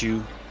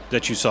statue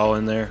that you saw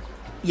in there?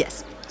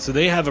 Yes. So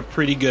they have a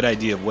pretty good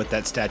idea of what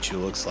that statue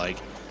looks like.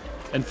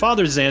 And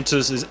Father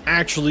Xantus is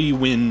actually,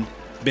 when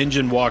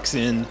Benjen walks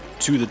in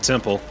to the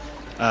temple,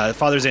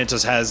 Father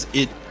Xantus has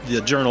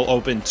the journal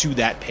open to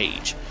that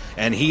page.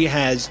 And he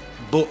has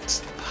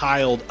books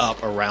piled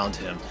up around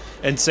him.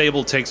 And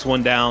Sable takes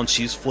one down.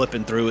 She's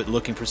flipping through it,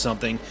 looking for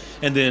something.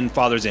 And then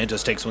Father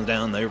Xantus takes one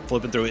down. They're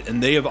flipping through it.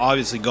 And they have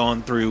obviously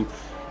gone through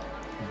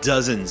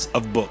dozens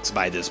of books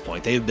by this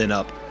point. They've been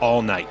up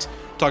all night,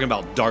 talking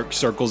about dark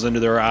circles under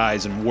their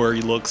eyes and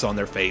worry looks on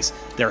their face.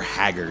 They're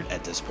haggard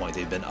at this point.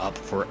 They've been up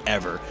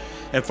forever.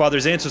 And Father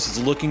Xantus is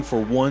looking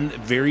for one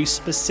very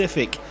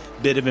specific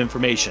bit of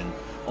information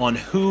on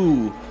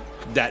who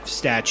that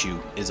statue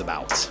is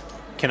about.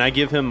 Can I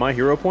give him my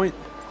hero point?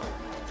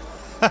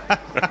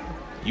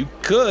 You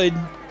could.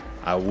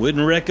 I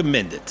wouldn't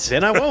recommend it.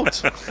 Then I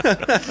won't.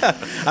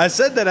 I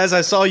said that as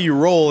I saw you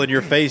roll and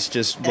your face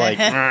just like...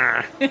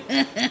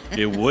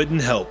 It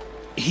wouldn't help.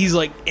 He's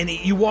like, and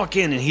you walk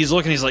in and he's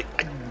looking, he's like,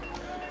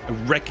 I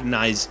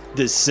recognize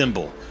this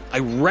symbol. I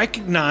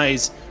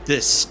recognize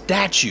this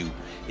statue.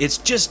 It's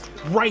just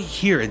right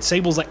here. And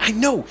Sable's like, I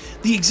know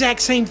the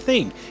exact same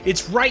thing.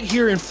 It's right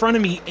here in front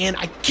of me and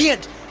I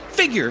can't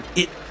figure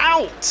it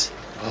out.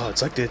 Oh,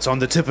 it's like it's on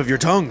the tip of your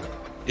tongue.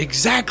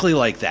 Exactly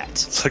like that.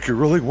 It's like you're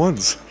rolling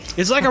ones.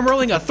 It's like I'm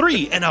rolling a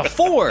 3 and a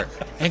 4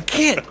 and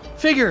can't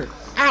figure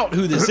out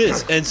who this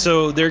is. And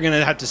so they're going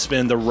to have to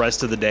spend the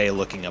rest of the day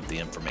looking up the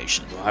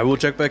information. I will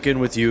check back in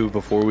with you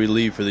before we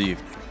leave for the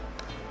evening.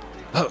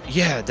 Oh,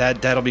 yeah,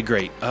 that'll be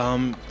great.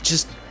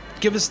 Just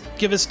give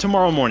us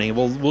tomorrow morning.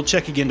 We'll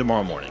check again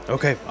tomorrow morning.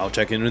 Okay, I'll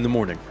check in the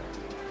morning.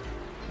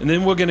 And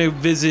then we're going to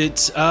visit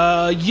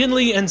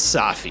Yinli and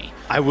Safi.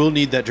 I will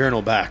need that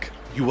journal back.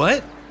 You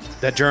what?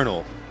 That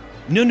journal.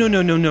 No.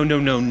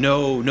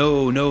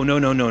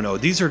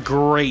 These are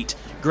great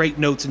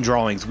notes and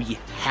drawings. We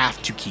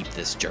have to keep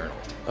this journal.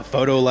 A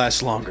photo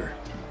lasts longer.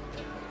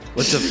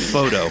 What's a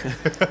photo?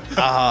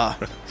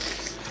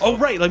 Oh,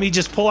 right. Let me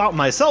just pull out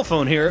my cell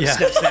phone here. Yeah.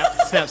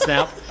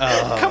 Snap.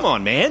 Come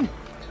on, man.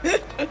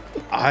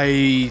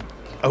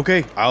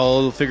 Okay,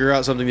 I'll figure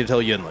out something to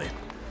tell Yinli.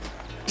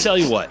 Tell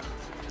you what,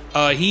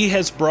 he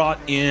has brought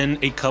in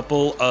a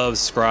couple of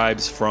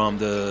scribes from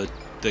the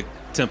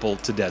temple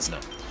to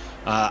Desna.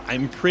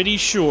 I'm pretty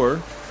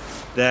sure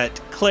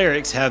that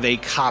clerics have a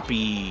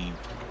copy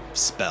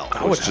spell.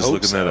 I was just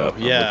looking that up.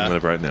 Yeah. I'm looking it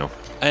up right now.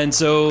 And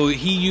so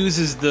he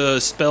uses the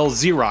spell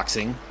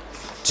Xeroxing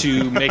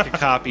to make a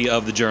copy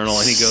of the journal,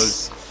 and he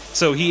goes.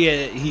 So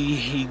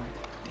he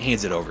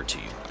hands it over to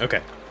you.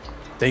 Okay.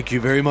 Thank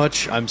you very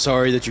much. I'm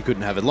sorry that you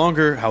couldn't have it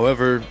longer.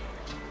 However,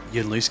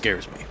 Yinli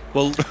scares me.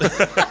 Well,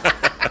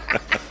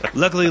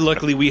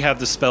 luckily, we have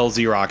the spell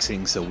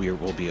Xeroxing, so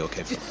we'll be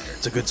okay from there.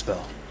 It's a good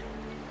spell.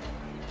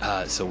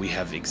 So we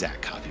have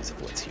exact copies of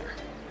what's here.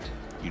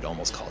 You'd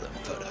almost call them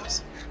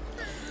photos.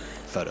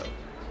 Photo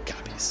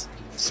copies.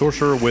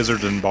 Sorcerer,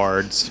 wizard, and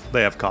bards,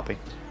 they have copy.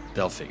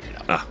 They'll figure it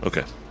out. Ah,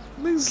 okay.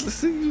 I mean,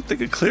 you think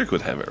a cleric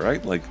would have it,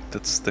 right? Like,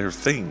 that's their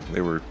thing.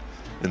 They were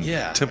in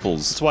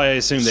temples. That's why I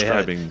assume they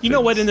have it. scribing You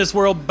know what? things. In this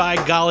world, by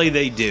golly,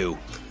 they do.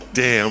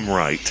 Damn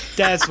right.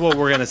 That's what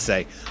we're gonna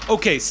say.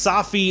 Okay,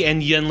 Safi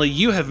and Yinli,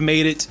 you have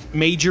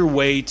made your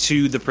way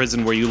to the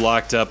prison where you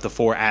locked up the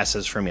 4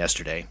 asses from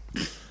yesterday.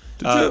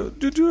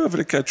 Did you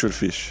ever catch your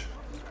fish?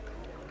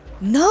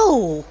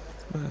 No,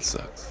 That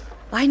sucks.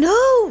 I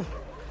know.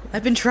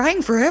 I've been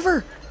trying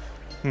forever.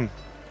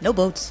 No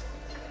boats.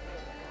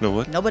 No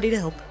what? Nobody to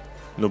help.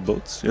 No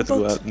boats? You have to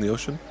boats. go out in the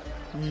ocean?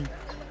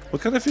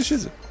 What kind of fish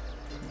is it?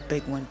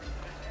 Big one.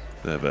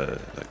 They have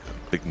a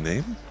big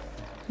name?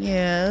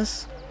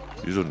 Yes,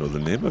 You don't know the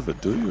name of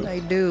it, do you? I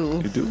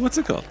do. You do? What's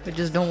it called? I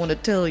just don't want to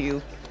tell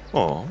you.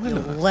 Oh, I know.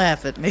 You'll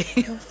laugh at me.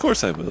 Of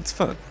course I will. It's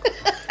fun.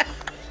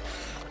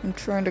 I'm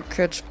trying to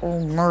catch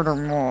old murder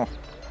maw.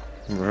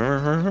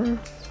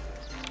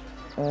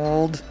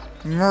 Old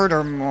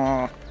murder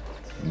maw.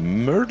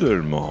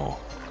 Murder maw.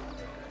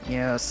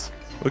 Yes.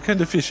 What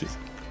kind of fish is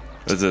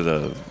it? Is it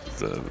a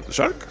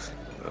shark?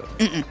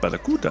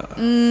 Barracuda?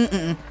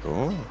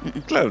 Oh,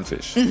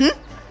 clownfish.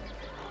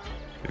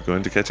 You're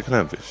going to catch a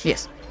clownfish?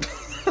 Yes.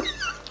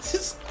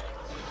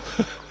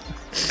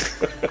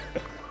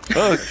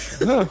 Oh,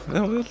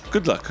 well,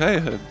 good luck.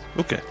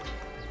 Okay.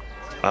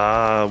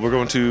 We're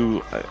going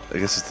to, I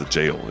guess it's the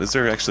jail. Is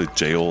there actually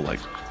jail, like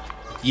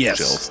Yes.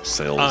 jail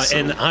cells?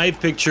 And I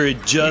picture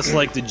it just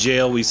like the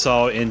jail we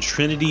saw in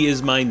Trinity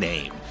Is My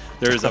Name.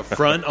 There's a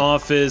front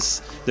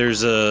office.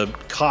 There's a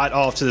cot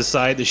off to the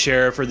side the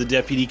sheriff or the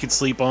deputy could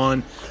sleep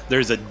on.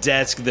 There's a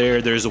desk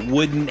there. There's a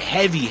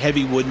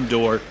heavy wooden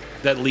door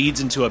that leads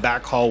into a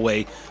back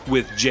hallway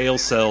with jail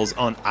cells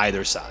on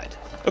either side.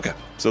 Okay,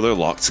 so they're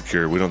locked,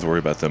 secure. We don't have to worry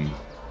about them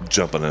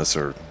jumping us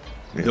or...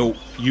 No,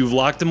 you've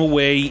locked them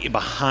away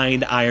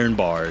behind iron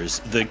bars.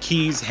 The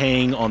keys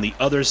hang on the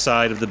other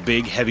side of the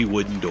big, heavy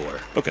wooden door.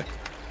 Okay,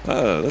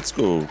 let's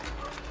go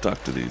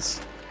talk to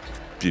these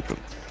people.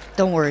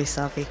 Don't worry,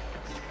 Safi.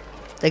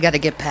 They got to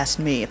get past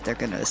me if they're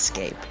going to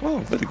escape. Oh,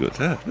 very good.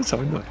 Yeah, that's how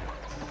I know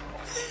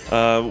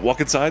it.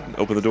 Walk inside,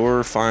 open the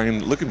door,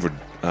 looking for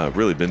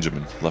really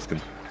Benjamin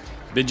Lufkin.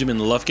 Benjamin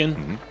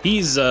Lufkin,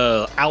 he's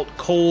out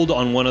cold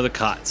on one of the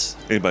cots.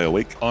 Anybody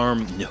awake?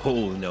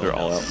 No. They're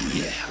all out.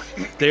 Yeah.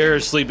 They're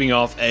sleeping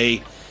off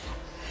a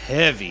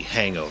heavy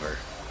hangover.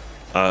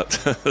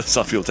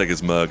 Safi will take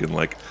his mug and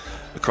like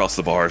across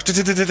the bars. Oh,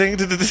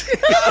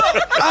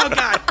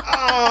 God.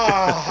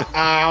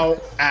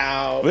 Oh,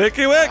 ow.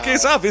 Wakey,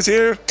 Safi's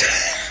here.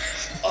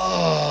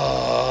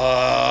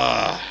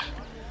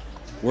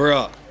 We're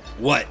up.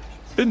 What?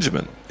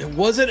 Benjamin, It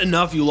wasn't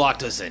enough you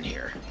locked us in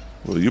here.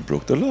 well, you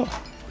broke the law.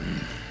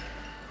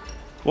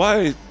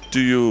 Why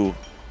do you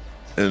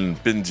and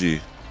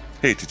Benji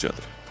hate each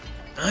other?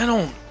 I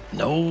don't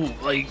know.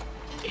 Like,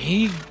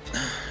 he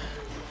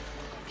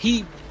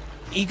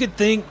could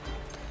think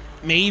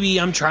maybe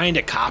I'm trying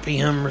to copy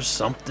him or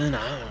something.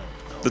 I don't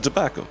know. The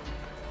tobacco.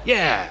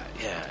 Yeah.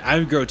 I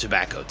grow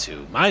tobacco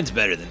too. Mine's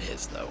better than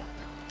his, though.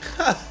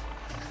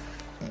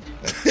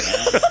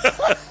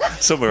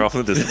 Somewhere off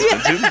in the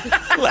distance,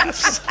 Benji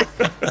laughs.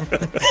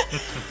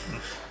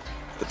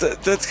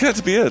 That's got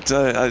to be it.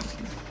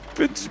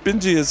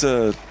 Benji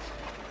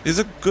is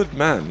a good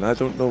man. I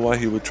don't know why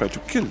he would try to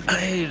kill you.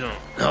 I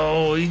don't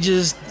know. He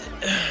just.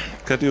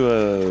 Can I do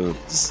a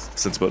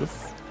sense motive?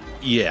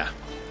 Yeah.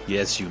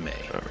 Yes, you may.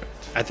 All right.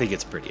 I think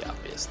it's pretty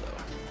obvious,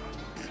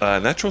 though.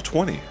 Natural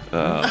 20.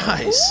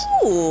 Nice.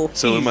 Ooh.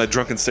 So in my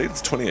drunken state,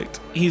 it's 28.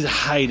 He's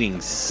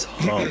hiding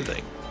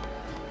something.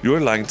 You are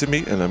lying to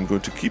me, and I'm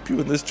going to keep you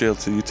in this jail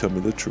till you tell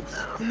me the truth.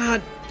 I'm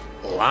not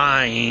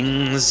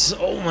lying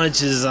so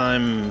much as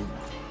I'm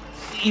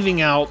leaving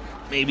out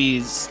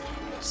maybe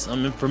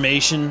some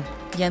information.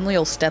 Yenli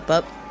will step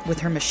up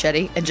with her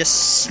machete and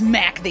just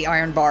smack the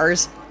iron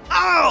bars.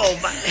 Oh,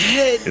 my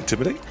head!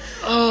 Intimidate?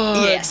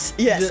 Yes,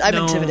 I'm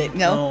intimidated.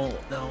 No,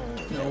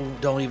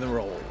 don't even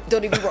roll.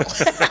 don't even roll.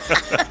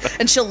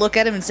 And she'll look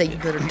at him and say, "You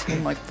better tell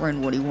my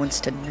friend what he wants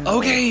to know."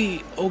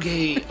 Okay.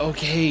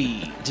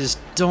 Just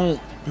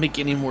don't make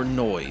any more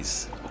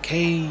noise,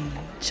 okay?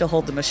 She'll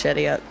hold the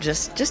machete up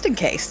just in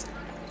case,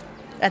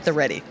 at the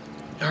ready.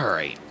 All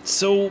right.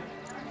 So,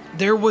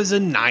 there was a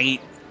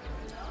night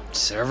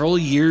several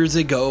years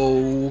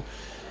ago.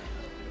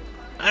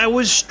 I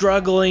was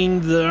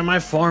struggling. My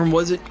farm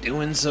wasn't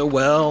doing so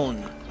well,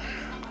 and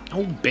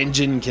old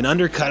Benjamin can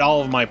undercut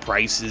all of my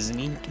prices, and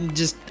he can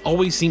just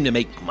always seem to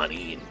make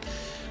money. And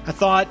I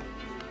thought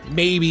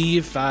maybe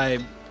if I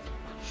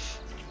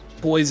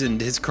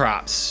poisoned his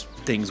crops,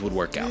 things would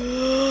work out.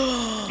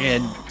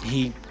 And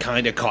he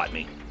kind of caught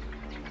me.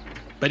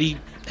 But he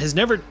has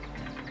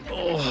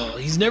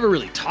he's never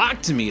really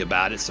talked to me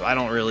about it, so I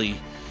don't really,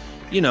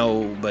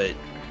 but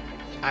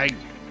I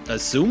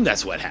assume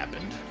that's what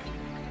happened.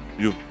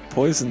 You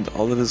poisoned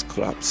all of his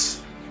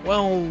crops.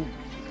 Well,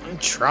 I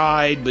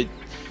tried, but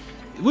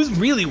it was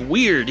really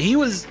weird. It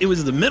was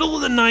the middle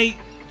of the night.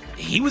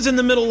 He was in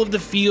the middle of the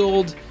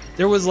field.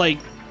 There was like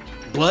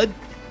blood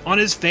on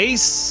his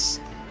face,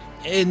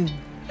 and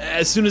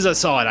as soon as I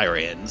saw it, I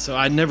ran. So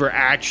I never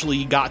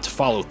actually got to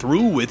follow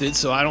through with it,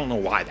 so I don't know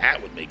why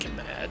that would make him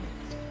mad.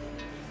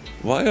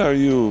 Why are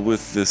you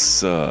with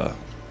this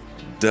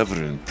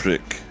Devrin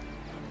prick?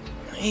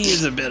 He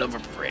is a bit of a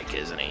prick,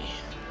 isn't he?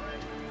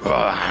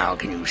 Oh, how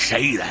can you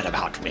say that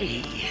about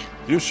me?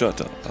 You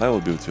shut up. I will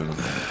be with you in a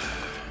moment.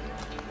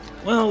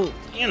 Well,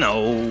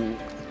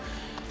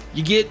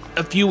 you get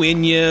a few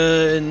in you,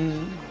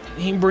 and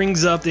he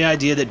brings up the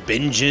idea that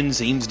Benjamin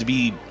seems to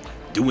be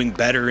doing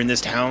better in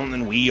this town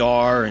than we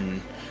are,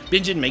 and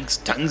Benjamin makes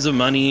tons of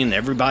money, and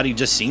everybody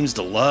just seems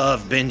to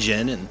love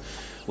Benjamin, and,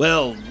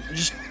 well,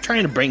 just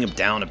trying to bring him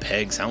down a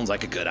peg sounds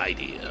like a good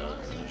idea.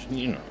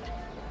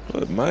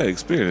 But in my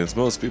experience,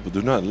 most people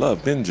do not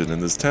love Benjamin in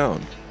this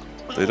town.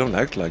 They don't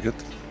act like it.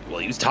 Well,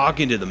 he was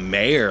talking to the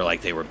mayor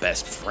like they were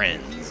best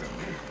friends.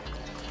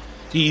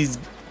 He's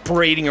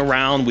parading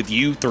around with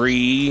you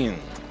three,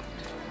 and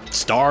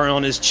star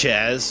on his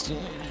chest.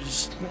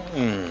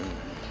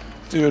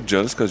 You're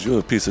jealous because you're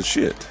a piece of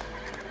shit.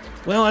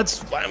 Well,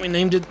 that's why we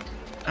named it.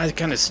 I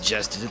kind of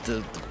suggested it,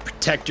 the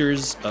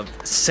Protectors of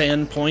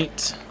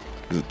Sandpoint.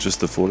 Is it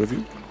just the four of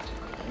you?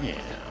 Yeah.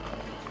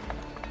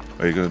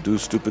 Are you gonna do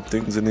stupid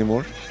things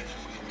anymore?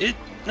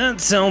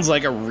 That sounds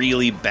like a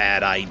really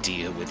bad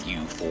idea with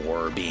you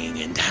four being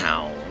in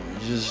town.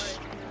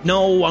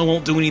 No, I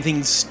won't do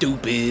anything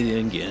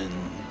stupid again.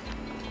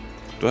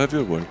 Do I have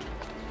your word?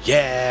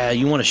 Yeah,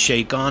 you want to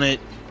shake on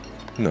it?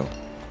 No,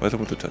 I don't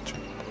want to touch you.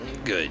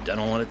 Good, I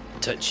don't want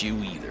to touch you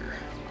either.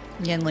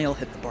 Yenli will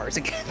hit the bars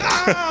again.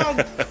 Oh,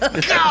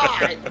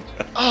 God!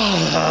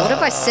 What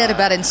have I said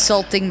about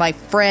insulting my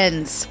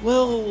friends?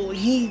 Well,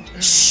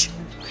 Shh.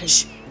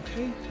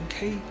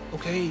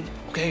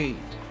 Okay.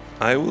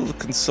 I will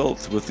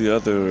consult with the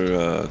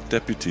other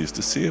deputies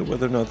to see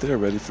whether or not they're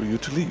ready for you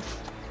to leave.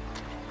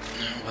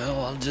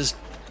 Well, I'll just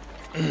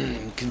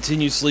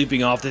continue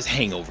sleeping off this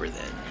hangover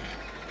then.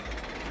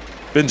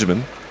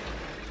 Benjamin,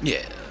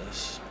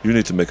 Yes. you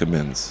need to make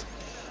amends.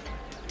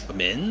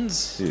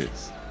 Amends?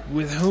 Yes.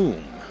 With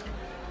whom?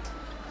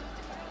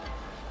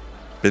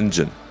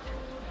 Benjamin.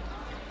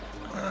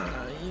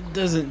 He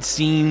doesn't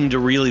seem to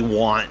really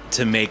want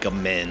to make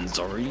amends,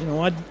 or,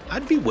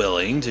 I'd be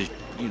willing to,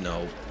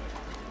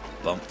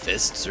 bump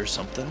fists or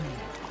something.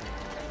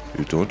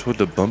 You don't want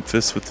to bump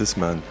fists with this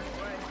man.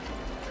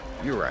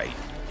 You're right.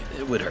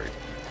 It would hurt.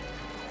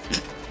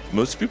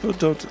 Most people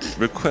don't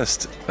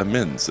request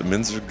amends.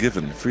 Amends are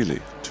given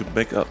freely to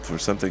make up for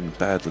something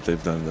bad that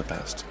they've done in the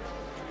past.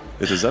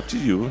 It is up to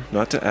you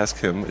not to ask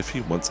him if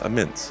he wants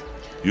amends.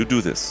 You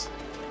do this.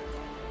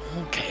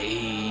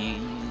 Okay.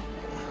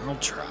 I'll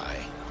try.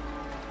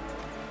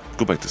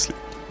 Go back to sleep.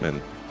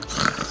 And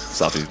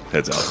Safi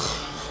heads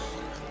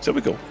out. Shall we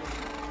go?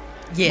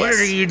 Yes. What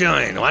are you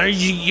doing? Aren't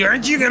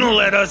you gonna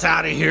let us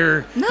out of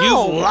here? No.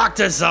 You've locked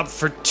us up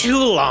for too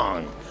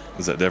long.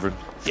 Is that Devon?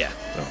 Yeah.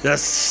 The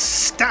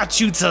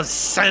statutes of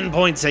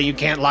Sandpoint say you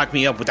can't lock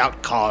me up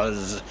without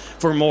cause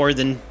for more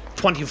than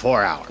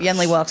 24 hours.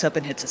 Yenli walks up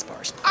and hits his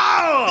bars.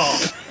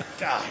 Oh!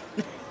 God.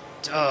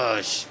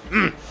 Gosh.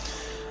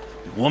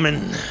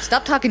 Woman.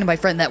 Stop talking to my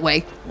friend that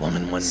way.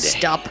 Woman one day.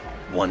 Stop.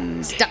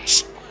 One day. Stop.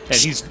 Shh. And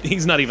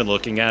he's not even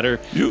looking at her.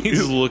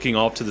 He's looking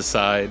off to the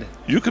side.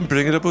 You can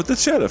bring it up with the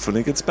sheriff when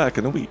he gets back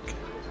in a week.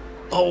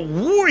 A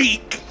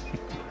week?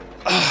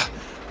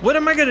 What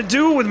am I gonna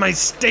do with my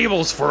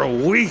stables for a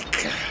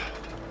week?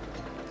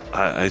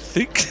 I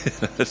think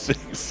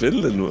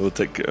Finland will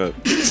take care of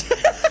it.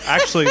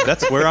 Actually,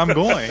 that's where I'm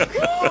going.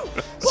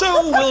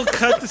 So we'll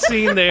cut the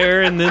scene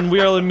there, and then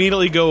we'll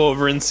immediately go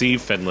over and see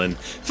Finland.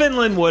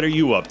 Finland, what are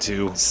you up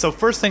to? So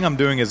first thing I'm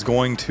doing is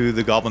going to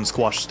the Goblin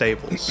Squash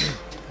stables,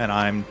 and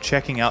I'm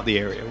checking out the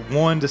area.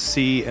 One, to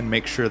see and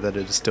make sure that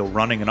it is still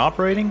running and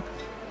operating,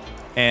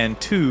 and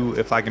two,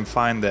 if I can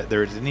find that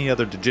there's any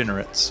other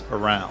degenerates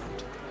around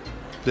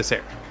this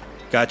area.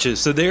 Gotcha.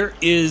 So there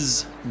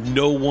is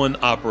no one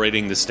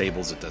operating the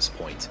stables at this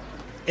point.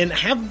 And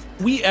have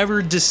we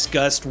ever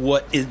discussed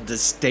what the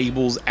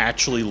stables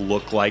actually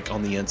look like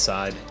on the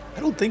inside? I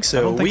don't think so.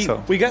 I don't think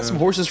so. We got some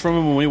horses from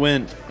him when we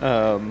went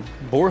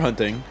boar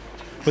hunting,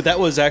 but that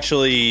was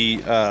actually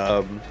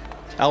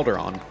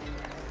Alderon.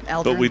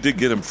 But we did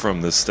get him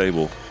from the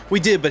stable. We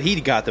did, but he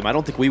got them. I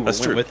don't think we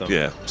went with them.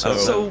 Yeah. So-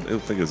 I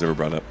don't think it was ever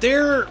brought up.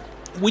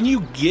 When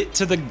you get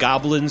to the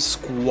Goblin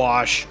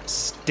Squash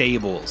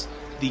stables,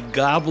 the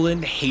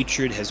goblin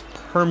hatred has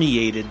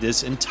permeated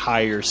this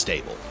entire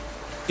stable.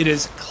 It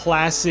is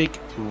classic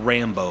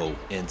Rambo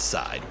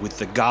inside, with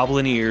the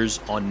goblin ears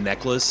on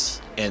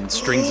necklace and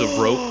strings of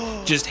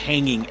rope just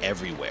hanging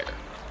everywhere.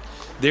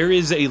 There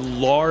is a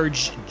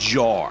large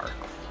jar,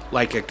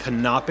 like a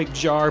canopic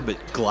jar, but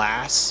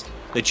glass,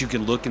 that you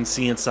can look and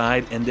see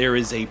inside, and there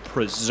is a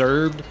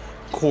preserved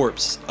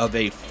corpse of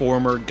a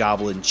former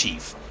goblin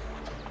chief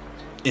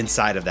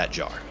inside of that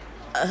jar.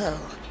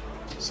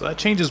 So that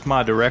changes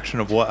my direction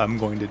of what I'm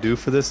going to do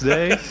for this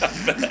day.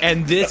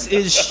 And this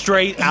is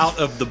straight out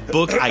of the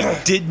book.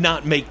 I did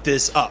not make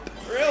this up.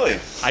 Really?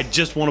 I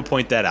just want to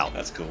point that out.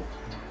 That's cool.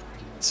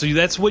 So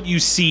that's what you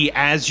see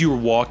as you're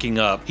walking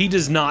up. He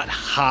does not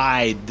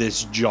hide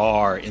this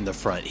jar in the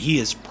front. He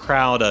is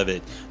proud of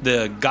it.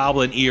 The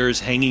goblin ears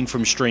hanging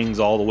from strings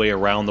all the way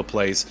around the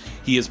place.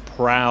 He is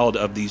proud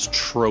of these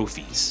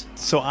trophies.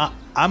 So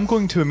I'm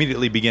going to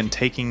immediately begin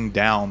taking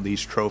down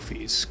these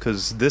trophies,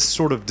 because this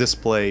sort of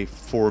display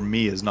for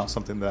me is not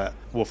something that,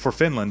 well, for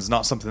Finland, is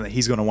not something that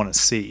he's going to want to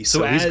see.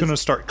 So he's going to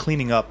start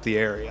cleaning up the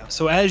area.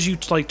 So as you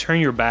turn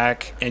your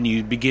back and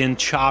you begin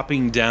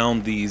chopping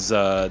down these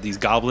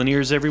goblin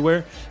ears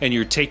everywhere, and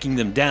you're taking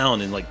them down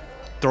and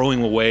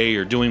throwing away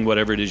or doing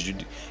whatever it is you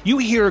do, you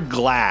hear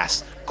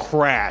glass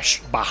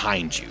crash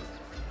behind you.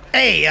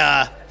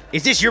 Hey,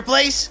 is this your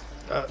place?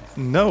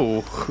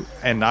 No,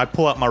 and I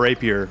pull out my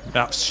rapier.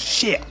 Oh,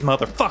 shit,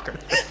 motherfucker.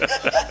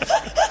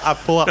 I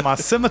pull out my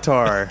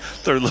scimitar.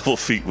 Third level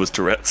feat was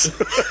Tourette's.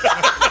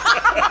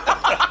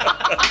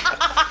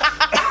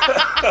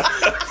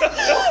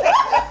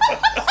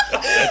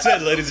 That's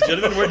it, ladies and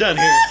gentlemen. We're done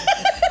here.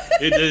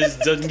 It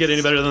doesn't get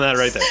any better than that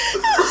right there.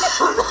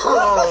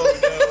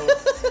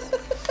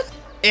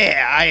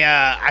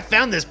 Yeah, I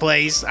found this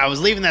place. I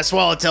was leaving that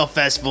Swallowtail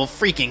Festival.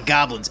 Freaking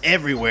goblins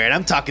everywhere, and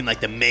I'm talking like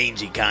the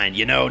mangy kind,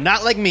 you know?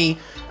 Not like me.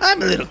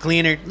 I'm a little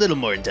cleaner, a little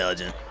more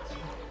intelligent.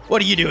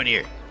 What are you doing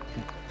here?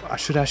 I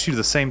should ask you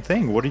the same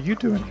thing. What are you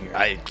doing here?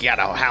 I got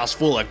a house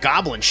full of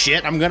goblin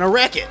shit. I'm gonna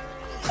wreck it.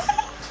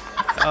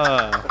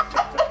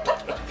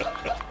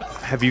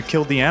 Have you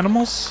killed the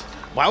animals?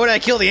 Why would I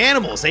kill the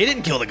animals? They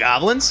didn't kill the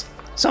goblins.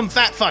 Some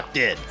fat fuck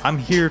did. I'm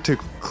here to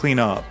clean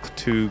up,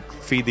 to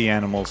feed the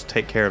animals,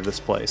 take care of this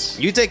place.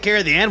 You take care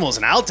of the animals,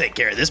 and I'll take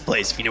care of this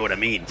place, if you know what I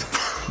mean.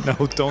 No,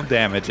 don't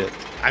damage it.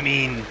 I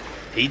mean,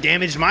 he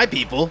damaged my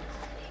people.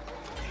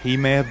 He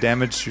may have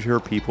damaged your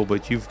people,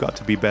 but you've got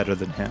to be better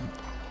than him.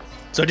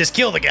 So just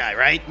kill the guy,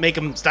 right? Make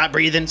him stop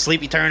breathing,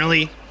 sleep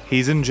eternally.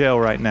 He's in jail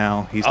right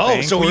now. He's Oh,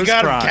 paying so for we his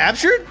got crime. him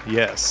captured?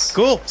 Yes.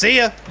 Cool. See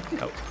ya.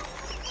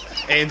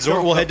 And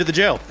Zort will head to the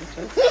jail.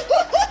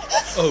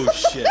 Oh,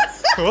 shit.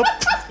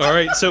 All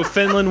right, so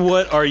Finland,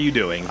 what are you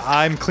doing?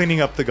 I'm cleaning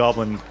up the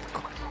goblin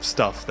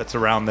stuff that's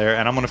around there,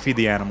 and I'm going to feed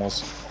the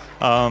animals.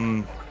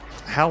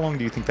 How long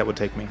do you think that would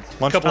take me?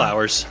 A couple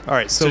hours. All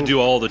right, so to do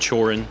all the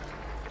choring.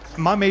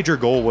 my major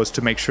goal was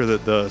to make sure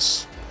that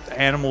the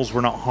animals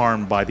were not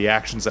harmed by the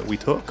actions that we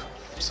took.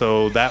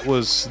 So that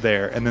was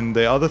there. And then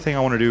the other thing I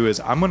want to do is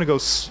I'm going to go...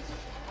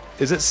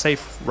 Is it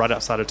safe right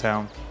outside of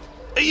town?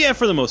 Yeah,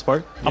 for the most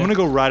part. I'm going to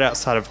go right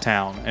outside of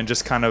town and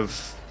just kind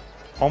of...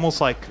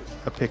 Almost like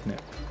a picnic.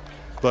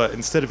 But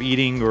instead of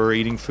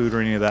eating food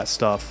or any of that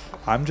stuff,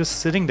 I'm just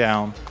sitting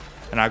down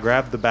and I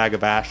grab the bag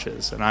of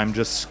ashes and I'm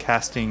just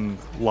casting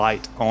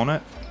light on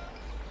it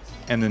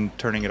and then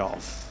turning it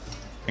off.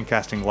 And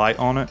casting light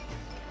on it,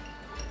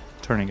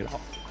 turning it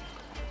off.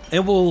 It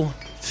will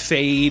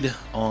fade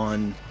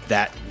on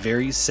that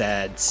very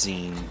sad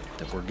scene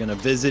that we're going to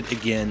visit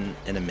again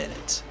in a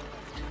minute.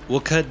 We'll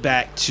cut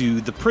back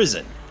to the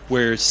prison,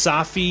 where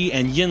Safi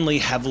and Yinli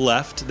have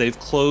left. They've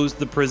closed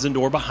the prison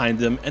door behind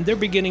them, and they're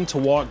beginning to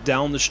walk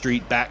down the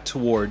street back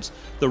towards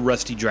the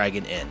Rusty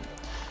Dragon Inn.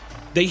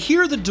 They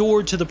hear the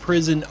door to the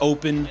prison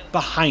open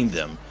behind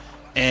them,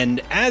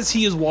 and as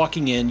he is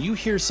walking in, you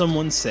hear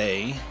someone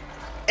say,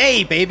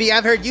 Hey, baby,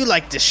 I've heard you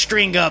like to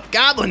string up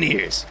goblin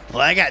ears.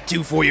 Well, I got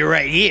two for you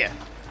right here.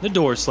 The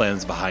door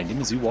slams behind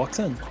him as he walks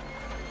in.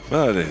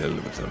 Oh, the hell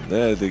with them.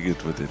 They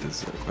get what they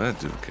deserve. I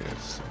do care.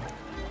 So.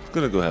 I'm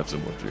gonna go have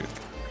some more drink.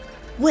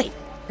 Wait,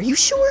 are you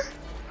sure?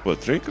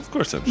 What, drink? Of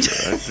course I'm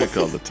sure. I drink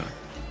all the time.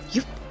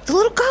 The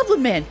little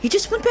goblin man. He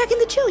just went back in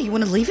the jail. You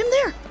want to leave him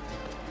there?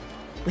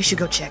 We should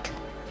go check.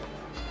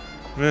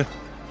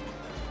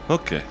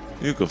 Okay,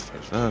 you go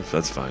first.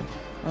 That's fine.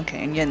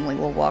 Okay, and Yenli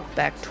will walk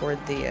back toward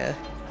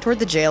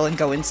the jail and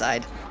go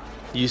inside.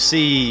 You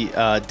see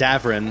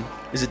Davrin.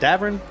 Is it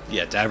Davrin?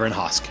 Yeah, Davrin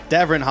Hosk.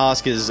 Davrin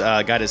Hosk has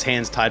got his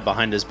hands tied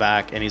behind his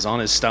back, and he's on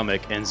his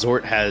stomach, and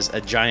Zort has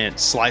a giant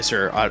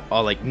slicer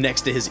like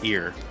next to his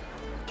ear.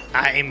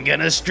 I'm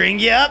gonna string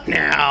you up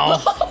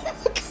now.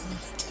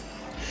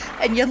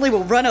 And Yenli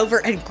will run over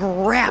and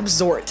grab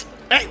Zort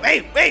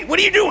Hey, what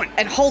are you doing?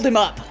 and hold him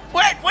up.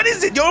 What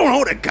is it? You don't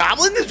hold a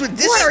goblin? This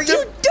What are is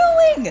you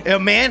doing? A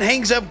man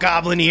hangs up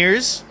goblin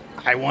ears.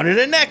 I wanted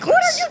a necklace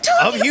What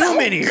are you talking of human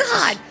about? ears.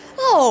 God!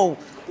 Oh,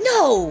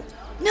 no!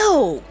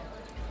 No!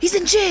 He's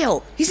in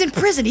jail! He's in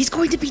prison! He's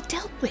going to be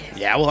dealt with!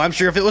 Yeah, well, I'm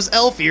sure if it was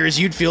elf ears,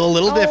 you'd feel a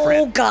little Oh,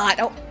 different. God.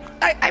 Oh,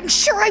 I'm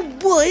sure I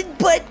would,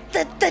 but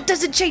that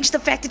doesn't change the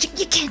fact that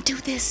you can't do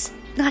this.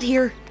 Not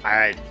here. All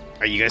right,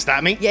 are you gonna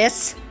stop me?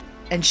 Yes?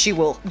 And she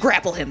will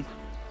grapple him.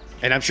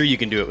 And I'm sure you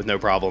can do it with no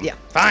problem. Yeah.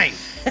 Fine.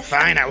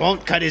 Fine, I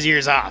won't cut his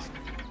ears off.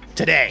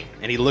 Today.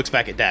 And he looks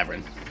back at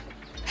Davrin.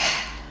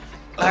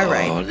 All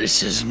right. Oh,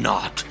 this is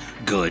not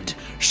good.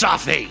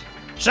 Safi!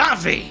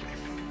 Safi!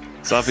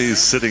 Safi is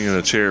sitting in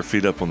a chair,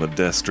 feet up on the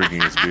desk,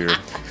 drinking his beer.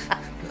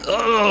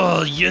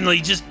 Oh, Yinli,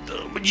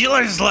 would you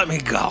just let me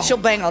go? She'll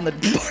bang on the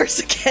bars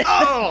again.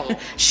 Oh!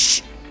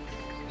 Shh.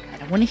 I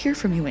don't want to hear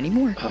from you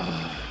anymore.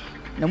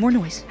 No more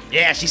noise.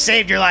 Yeah, she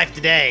saved your life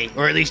today.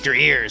 Or at least your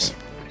ears.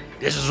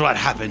 This is what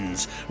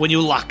happens when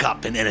you lock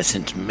up an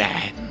innocent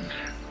man.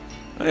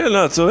 You're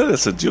not so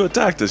innocent. You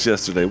attacked us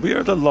yesterday. We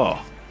are the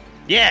law.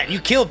 Yeah, you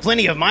killed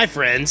plenty of my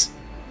friends.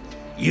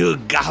 You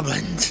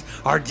goblins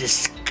are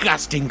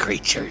disgusting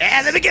creatures.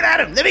 Yeah, let me get at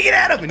him. Let me get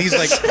at him. And he's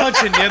like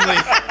punching Yinli.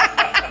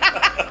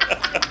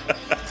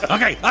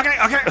 Okay.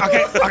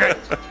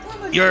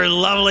 You're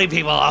lovely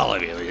people, all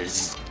of you.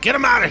 Just get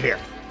them out of here.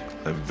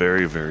 I'm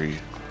very, very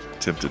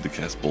tempted to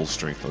cast Bull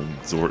Strength on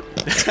Zort.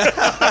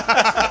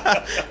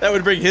 That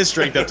would bring his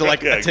strength up to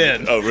like a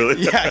 10. Oh,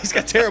 really? Yeah, he's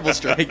got terrible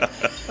strength.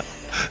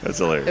 That's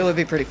hilarious. It would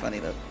be pretty funny,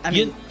 though. I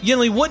mean,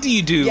 Yinli, what do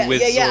you do yeah,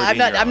 with yeah. Zord I'm in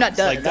not. your I'm not arms?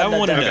 done. Like, I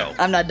want to know.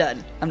 I'm not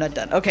done. I'm not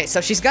done. Okay, so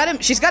she's got him.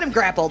 She's got him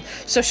grappled.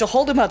 So she'll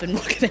hold him up and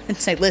look at him and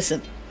say,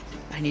 "Listen,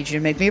 I need you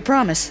to make me a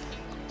promise.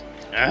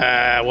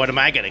 What am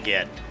I gonna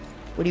get?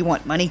 What do you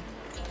want? Money?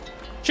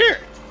 Sure.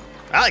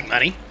 I like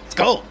money. It's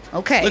gold.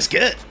 Okay. Looks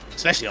good.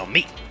 Especially on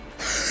meat.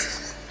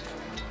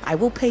 I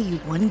will pay you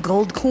 1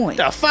 gold coin.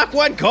 The fuck,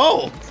 1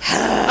 gold?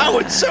 I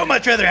would so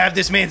much rather have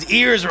this man's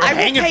ears I will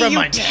hanging pay from you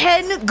my neck.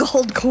 10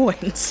 gold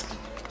coins.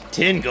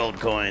 10 gold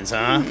coins,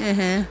 huh?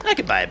 Mm-hmm. I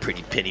could buy a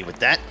pretty penny with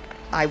that.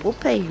 I will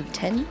pay you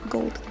 10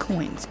 gold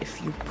coins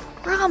if you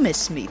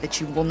promise me that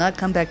you will not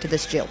come back to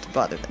this jail to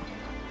bother them.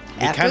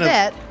 After kinda-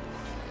 that,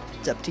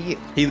 it's up to you.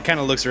 He kind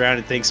of looks around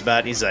and thinks about it.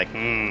 And he's like,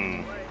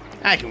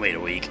 I can wait a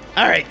week.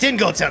 All right, 10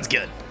 gold sounds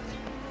good.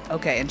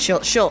 Okay, and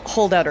she'll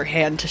hold out her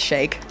hand to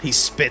shake. He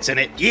spits in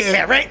it.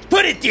 Yeah, right?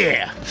 Put it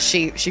there.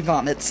 She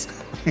vomits.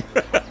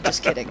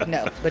 Just kidding.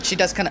 No, but she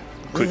does kind of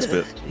Quick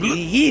spit.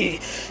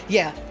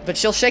 Yeah, but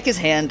she'll shake his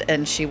hand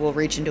and she will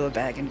reach into a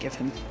bag and give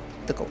him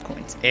the gold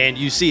coins. and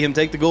you see him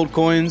take the gold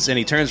coins, and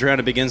he turns around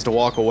and begins to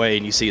walk away,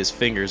 and you see his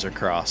fingers are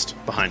crossed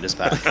behind his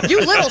back. You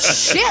little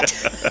shit!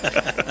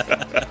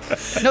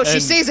 No, she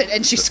sees it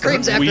and she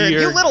screams after him. You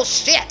weird. little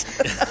shit!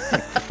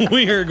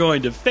 We are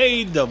going to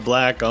fade to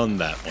black on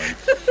that one.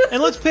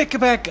 And let's pick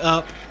back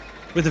up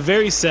with a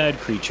very sad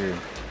creature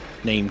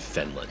named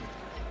Fenlin.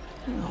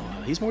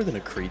 He's more than a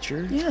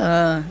creature.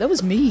 Yeah, that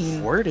was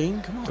mean.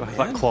 Wording, come on, Do I man.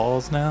 have like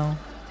claws now?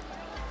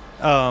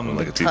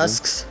 Like a teacher.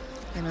 Tusks,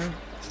 you know.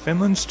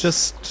 Finland's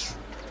just.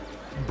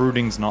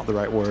 Brooding's not the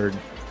right word.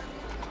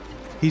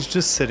 He's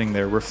just sitting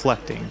there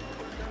reflecting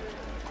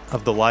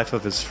of the life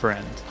of his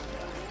friend.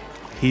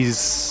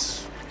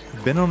 He's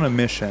been on a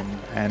mission,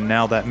 and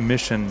now that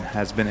mission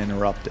has been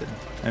interrupted.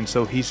 And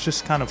so he's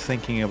just kind of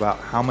thinking about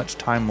how much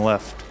time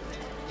left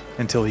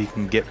until he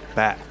can get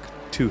back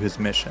to his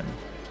mission.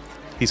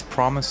 He's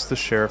promised the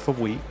sheriff a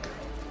week,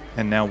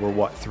 and now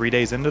we're 3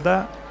 days into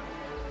that?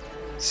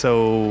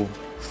 So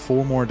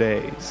 4 more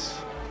days.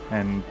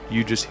 And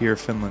you just hear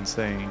Finland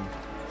saying,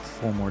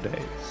 4 more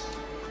days.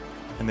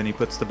 And then he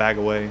puts the bag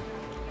away.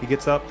 He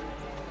gets up,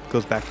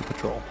 goes back to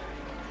patrol.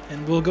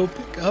 And we'll go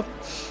pick up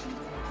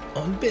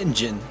on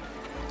Benjin.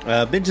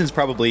 Benjen's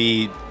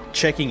probably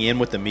checking in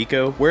with the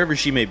Miko, wherever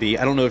she may be.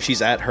 I don't know if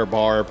she's at her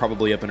bar,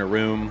 probably up in her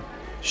room.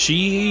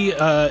 She,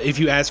 if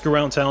you ask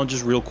around town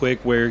just real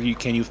quick where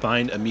can you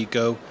find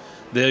Amiko,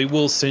 they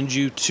will send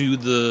you to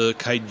the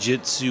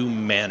Kaijitsu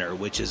Manor,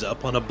 which is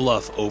up on a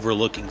bluff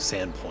overlooking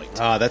Sandpoint.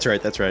 Ah, that's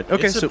right.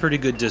 Okay, It's so a pretty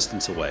good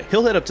distance away.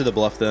 he'll head up to the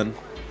bluff then.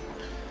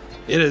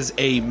 It is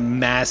a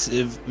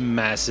massive,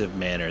 massive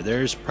manor.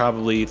 There's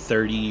probably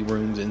 30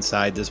 rooms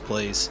inside this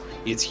place.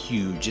 It's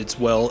huge. It's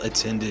well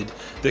attended.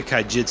 The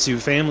Kaijitsu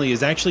family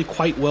is actually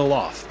quite well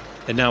off.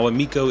 And now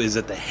Amiko is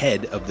at the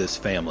head of this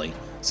family.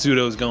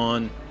 Sudo's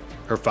gone.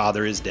 Her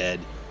father is dead.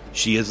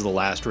 She is the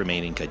last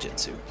remaining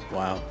Kaijitsu.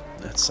 Wow,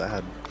 that's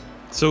sad.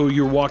 So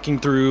you're walking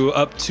through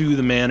up to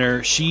the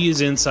manor. She is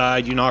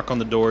inside. You knock on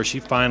the door.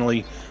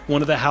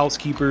 One of the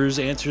housekeepers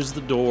answers the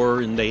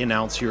door and they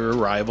announce your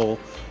arrival.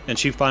 And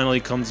she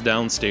finally comes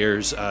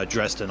downstairs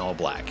dressed in all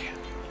black.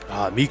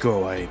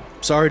 Miko, I'm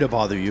sorry to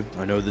bother you.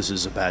 I know this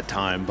is a bad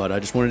time, but I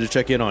just wanted to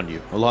check in on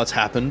you. A lot's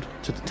happened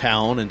to the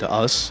town and to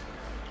us.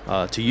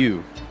 To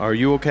you. Are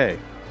you okay?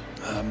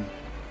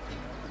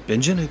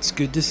 Benjen, it's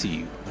good to see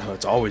you. Oh,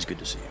 it's always good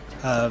to see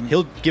you.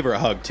 He'll give her a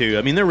hug, too.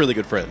 I mean, they're really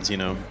good friends, you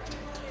know.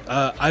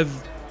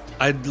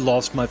 I'd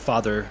lost my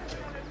father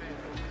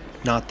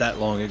not that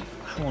long ago.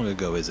 How long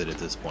ago is it at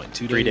this point?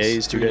 2 days? 3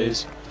 days, 2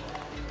 days.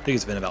 I think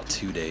it's been about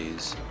 2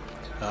 days.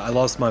 I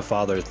lost my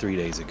father 3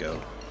 days ago.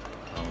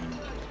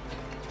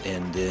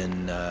 And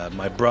then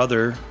my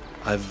brother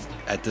I've,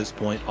 at this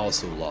point,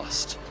 also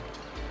lost.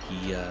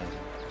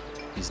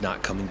 He's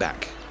not coming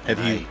back. Have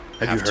And you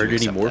I have to heard any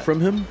accept more that. from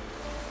him?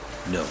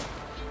 No.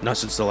 Not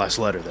since the last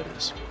letter, that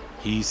is.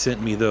 He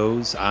sent me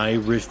those. I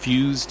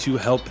refuse to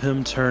help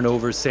him turn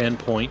over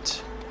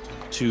Sandpoint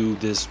to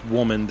this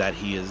woman that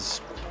he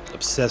is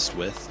obsessed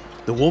with.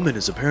 The woman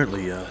is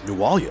apparently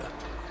Nualia.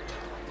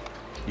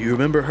 You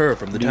remember her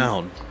from the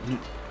town?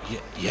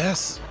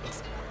 Yes,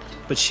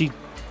 but she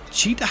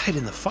died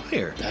in the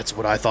fire. That's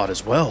what I thought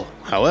as well.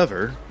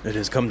 However, it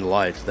has come to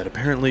light that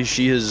apparently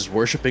she is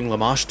worshipping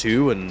Lamash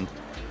too and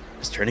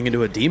is turning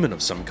into a demon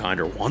of some kind,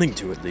 or wanting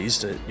to at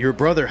least. Your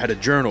brother had a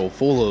journal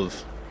full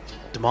of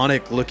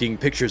demonic-looking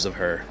pictures of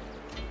her.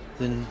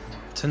 Then,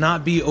 to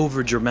not be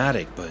over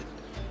dramatic, but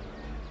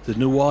the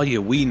Nualia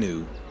we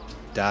knew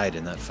died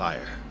in that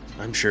fire.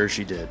 I'm sure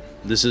she did.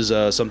 This is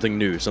something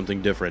new,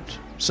 something different.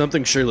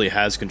 Something surely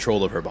has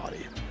control of her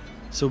body.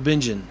 So,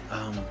 Benjen,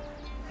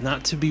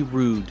 not to be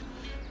rude,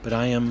 but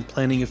I am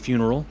planning a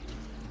funeral,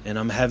 and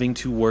I'm having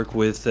to work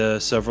with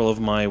several of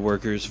my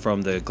workers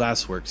from the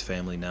Glassworks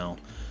family now.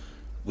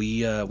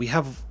 We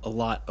have a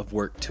lot of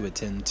work to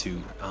attend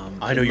to.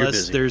 I know you're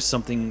unless busy. there's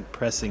something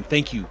pressing.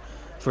 Thank you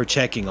for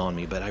checking on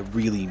me, but I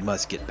really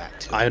must get back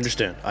to it. I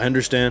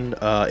understand.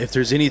 If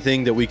there's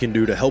anything that we can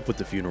do to help with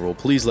the funeral,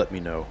 please let me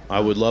know. I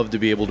would love to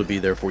be able to be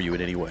there for you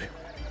in any way.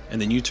 And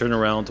then you turn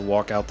around to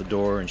walk out the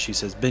door, and she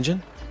says,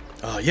 Benjen,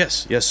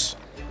 Yes.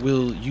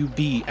 will you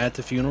be at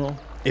the funeral?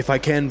 If I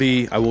can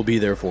be, I will be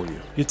there for you.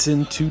 It's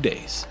in 2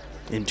 days.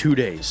 In 2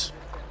 days.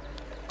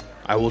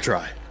 I will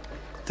try.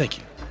 Thank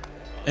you.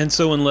 And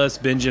so unless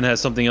Benjen has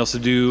something else to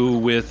do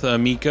with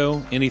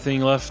Miko,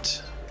 anything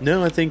left?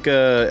 No, I think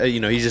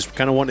he's just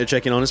kind of wanting to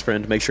check in on his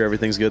friend, make sure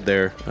everything's good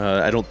there.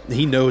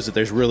 He knows that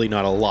there's really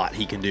not a lot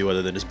he can do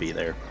other than just be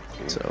there.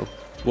 So,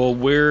 Well,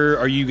 where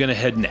are you going to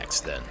head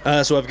next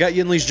then? so I've got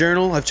Yinli's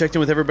journal. I've checked in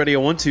with everybody I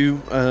want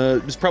to.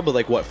 It's probably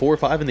like 4 or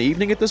 5 in the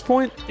evening at this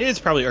point. It's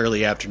probably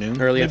early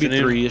afternoon. Early maybe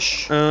afternoon.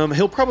 3-ish.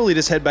 He'll probably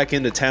just head back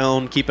into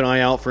town, keep an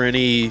eye out for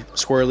any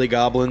squirrely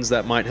goblins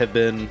that might have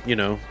been,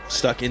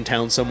 stuck in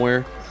town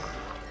somewhere,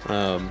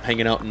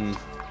 hanging out in,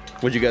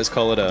 what'd you guys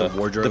call it? The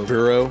wardrobe. The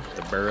burrow.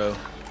 The burrow.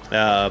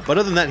 But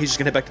other than that, he's just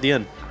gonna head back to the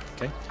inn.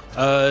 Okay.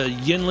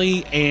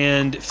 Yinli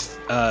and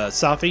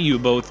Safi, you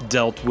both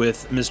dealt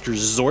with Mr.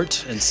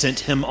 Zort and sent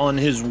him on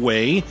his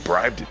way.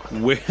 Bribed.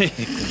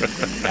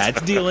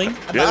 That's dealing.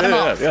 No.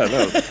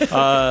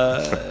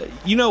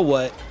 You know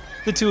what?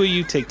 The two of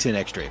you take 10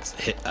 extra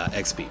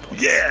XP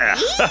points. Yeah.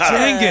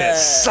 Dang it!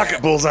 Suck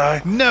it, Bullseye.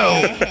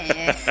 No!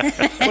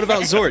 What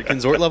about Zort? Can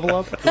Zort level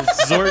up?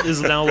 Zort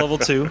is now level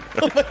 2.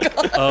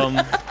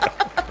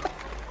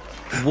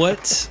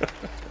 What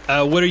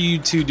are you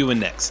two doing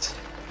next?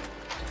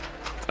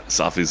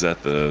 Safi's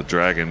at the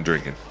dragon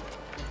drinking.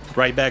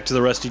 Right back to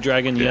the Rusty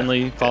Dragon, Yeah.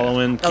 Yenli,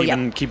 following, Oh,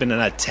 yeah. keeping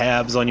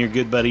tabs on your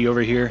good buddy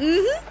over here,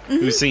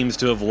 who seems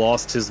to have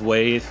lost his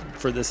way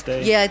for this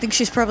day. Yeah, I think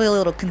she's probably a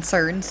little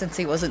concerned since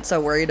he wasn't so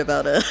worried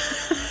about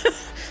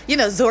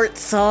Zort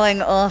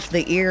sawing off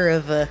the ear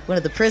of one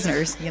of the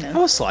prisoners. I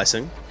was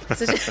slicing.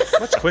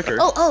 Much quicker.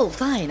 Oh,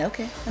 fine,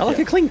 okay. I like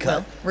a clean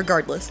cut. Well,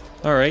 regardless.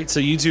 All right, so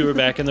you two are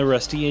back in the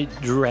Rusty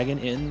Dragon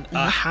Inn.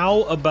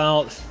 How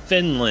about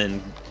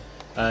Finland?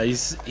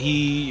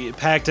 He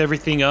packed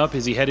everything up.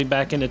 Is he heading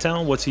back into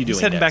town? What's he doing?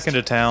 He's heading next? back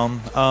into town.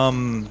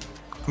 I'm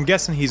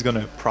guessing he's going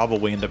to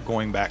probably end up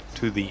going back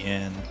to the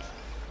inn.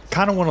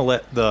 Kind of want to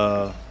let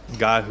the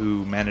guy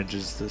who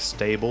manages the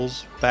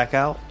stables back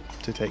out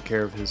to take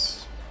care of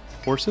his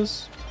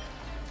horses.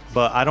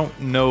 But I don't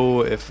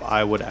know if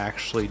I would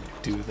actually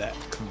do that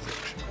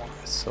conviction-wise.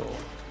 So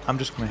I'm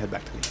just going to head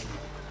back to the inn.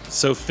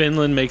 So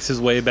Finland makes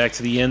his way back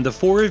to the inn. The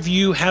 4 of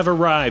you have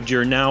arrived.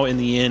 You're now in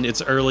the inn.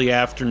 It's early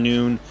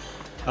afternoon.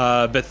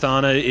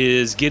 Bethana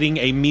is getting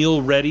a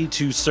meal ready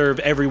to serve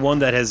everyone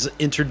that has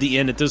entered the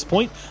inn at this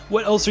point.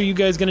 What else are you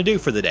guys going to do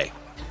for the day?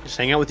 Just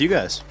hang out with you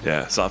guys.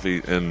 Yeah,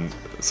 Safi.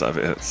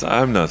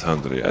 I'm not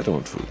hungry. I don't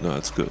want food. No,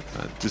 it's good,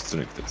 man. Just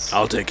drink this.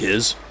 I'll take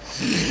his.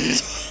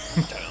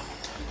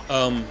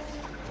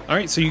 All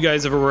right, so you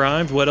guys have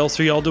arrived. What else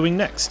are y'all doing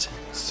next?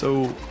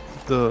 So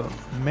the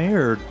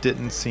mayor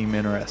didn't seem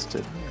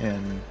interested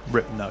in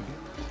Rip Nugget.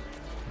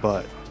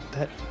 But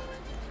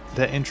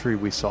that entry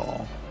we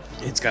saw,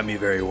 It's got me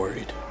very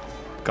worried.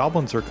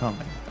 goblins are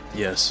coming.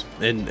 Yes,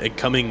 and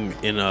coming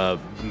in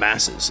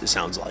masses, it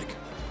sounds like.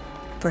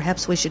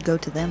 Perhaps we should go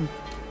to them.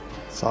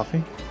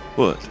 Safi,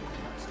 What?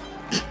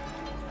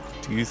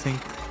 do you think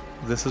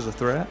this is a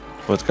threat?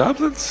 What,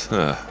 goblins?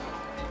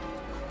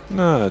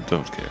 No, I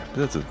don't care.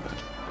 That doesn't matter.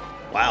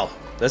 Wow,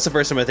 that's the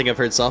first time I think I've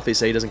heard Safi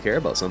say he doesn't care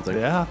about something.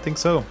 Yeah, I think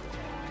so.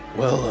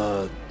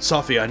 Well,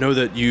 Safi, I know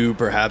that you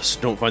perhaps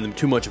don't find them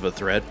too much of a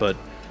threat, but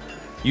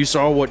you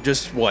saw what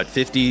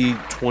 20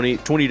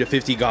 to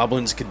 50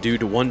 goblins could do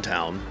to one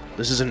town.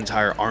 This is an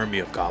entire army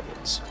of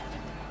goblins.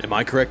 Am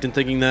I correct in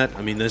thinking that?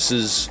 I mean, this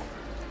is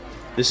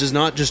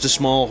not just a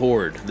small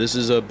horde. This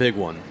is a big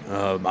one.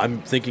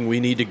 I'm thinking we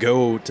need to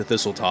go to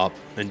Thistletop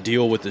and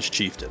deal with this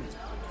chieftain.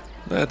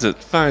 That's it.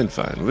 Fine.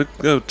 We'll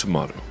go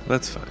tomorrow.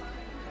 That's fine.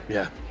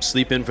 Yeah,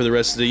 sleep in for the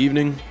rest of the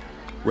evening,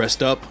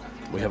 rest up.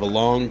 We have a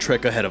long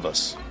trek ahead of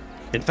us.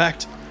 In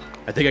fact,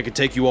 I think I could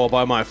take you all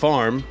by my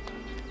farm,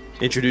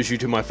 introduce you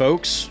to my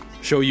folks,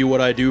 show you what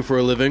I do for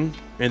a living,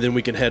 and then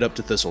we can head up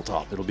to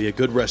Thistletop. It'll be a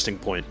good resting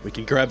point. We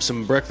can grab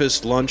some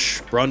breakfast,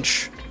 lunch,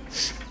 brunch.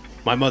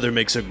 My mother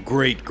makes a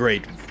great,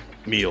 great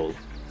meal.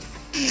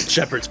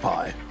 Shepherd's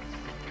pie.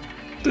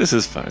 This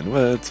is fine.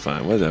 Well, it's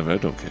fine. Whatever. I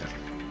don't care.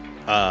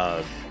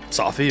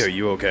 Safi, are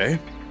you okay?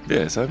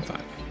 Yes, I'm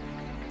fine.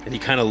 And he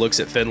kind of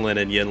looks at Finland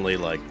and Yenli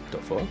like, the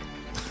fuck?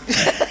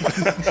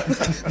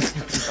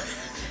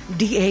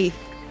 DAFUQ.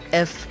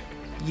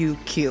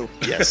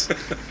 Yes.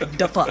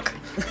 The fuck.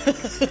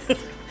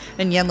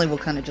 And Yenli will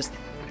kind of just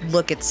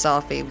look at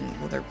Safi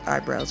with her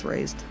eyebrows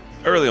raised.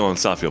 Early on,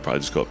 Safi will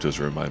probably just go up to his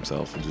room by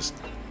himself and just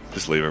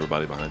leave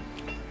everybody behind.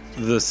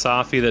 The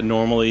Safi that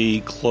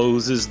normally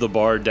closes the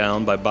bar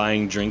down by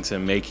buying drinks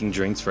and making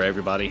drinks for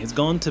everybody has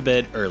gone to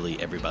bed early,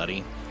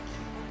 everybody.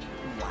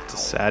 It's a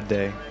sad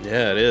day.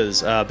 Yeah, it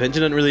is. Benjen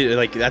doesn't really,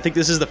 like, I think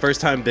this is the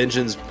first time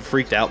Benjen's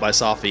freaked out by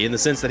Safi in the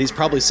sense that he's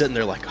probably sitting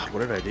there like, God, what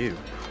did I do?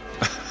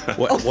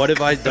 What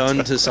have I done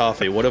to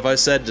Safi? What have I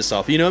said to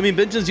Safi? You know, I mean,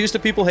 Benjen's used to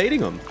people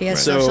hating him. He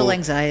has So- social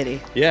anxiety.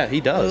 Yeah,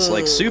 he does.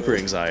 Like, super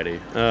anxiety.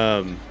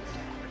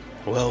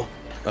 Well,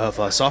 if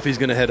Safi's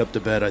gonna head up to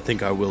bed, I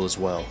think I will as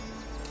well.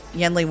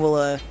 Yenli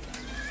will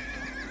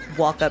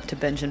walk up to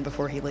Benjen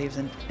before he leaves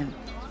and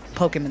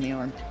poke him in the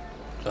arm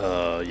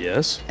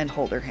Yes? and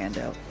hold her hand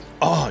out.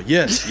 Oh,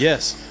 yes,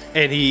 yes.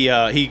 And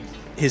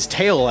his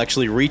tail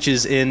actually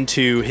reaches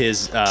into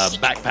his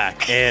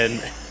backpack, and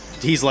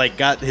he's like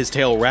got his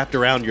tail wrapped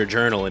around your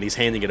journal, and he's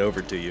handing it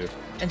over to you.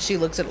 And she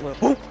looks at it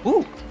like, ooh,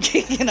 ooh.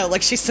 You know,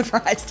 like she's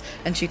surprised.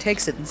 And she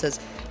takes it and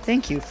says,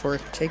 thank you for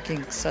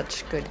taking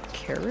such good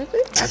care of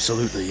it.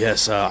 Absolutely,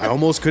 yes. I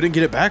almost couldn't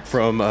get it back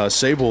from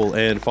Sable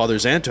and Father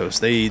Xantos.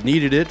 They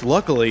needed it.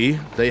 Luckily,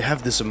 they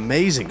have this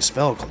amazing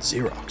spell called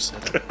Xerox.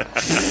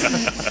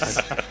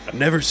 I've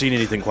never seen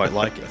anything quite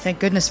like it. Thank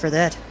goodness for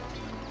that.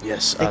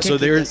 Yes. They So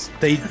can't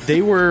keep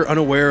they were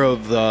unaware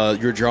of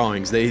your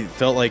drawings. They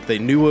felt like they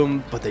knew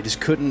them, but they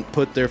just couldn't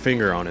put their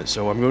finger on it.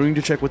 So I'm going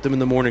to check with them in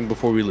the morning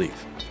before we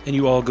leave. And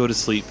you all go to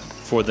sleep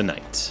for the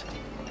night.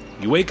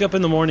 You wake up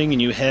in the morning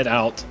and you head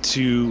out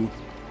to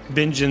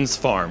Benjen's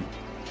farm.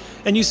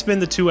 And you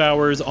spend the 2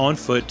 hours on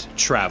foot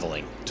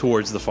traveling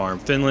towards the farm.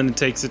 Finland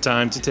takes the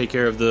time to take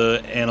care of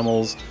the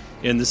animals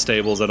in the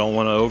stables. I don't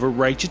want to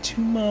overwrite you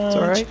too much. It's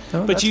all right. No,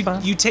 but that's you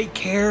fine. you take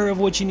care of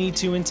what you need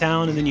to in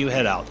town and then you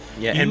head out.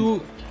 Yeah,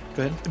 Go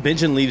ahead.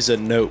 Benjen leaves a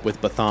note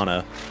with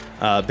Bathana.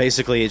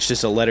 Basically, it's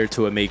just a letter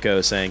to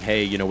Amiko saying,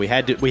 "Hey, you know, we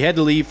had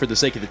to leave for the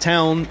sake of the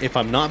town. If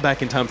I'm not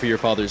back in time for your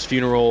father's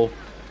funeral,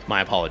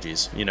 my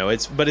apologies." You know,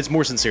 it's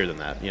more sincere than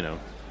that. You know.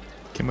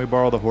 Can we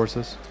borrow the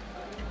horses?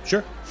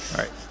 Sure. All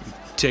right.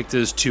 Take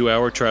this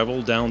 2-hour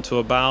travel down to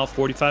about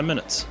 45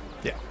 minutes.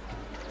 Yeah.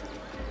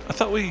 I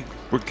thought we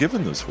were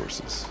given those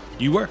horses.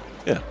 You were.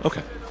 Yeah,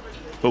 okay.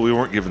 But we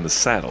weren't given the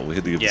saddle. We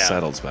had to give the Yeah.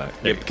 saddles back.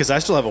 Yeah, because I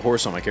still have a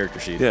horse on my character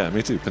sheet. Yeah,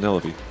 me too.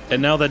 Penelope.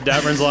 And now that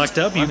Davern's locked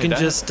up, you can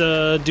just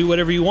do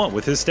whatever you want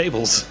with his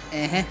stables.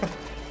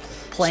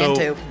 Plan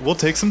to. We'll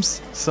take some.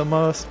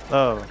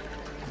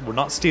 We're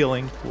not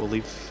stealing. We'll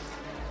leave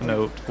a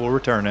note. We'll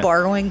return it.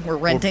 Borrowing, we're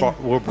renting.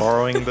 We're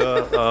borrowing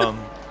the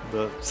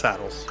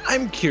saddles.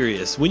 I'm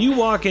curious, when you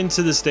walk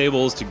into the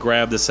stables to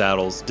grab the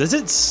saddles, does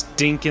it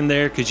stink in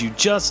there because you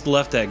just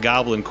left that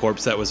goblin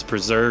corpse that was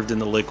preserved in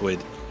the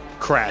liquid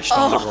crashed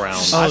on the ground?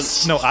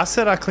 No, I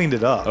said I cleaned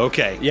it up.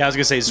 Okay. Yeah, I was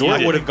gonna say Zord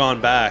did. would have gone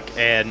back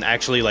and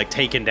actually like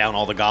taken down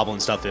all the goblin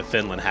stuff if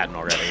Finland hadn't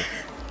already.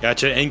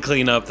 Gotcha. And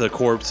clean up the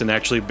corpse and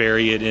actually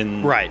bury it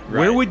in. Right.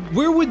 Where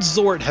would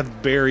Zort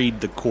have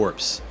buried the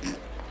corpse?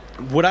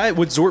 Would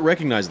Zort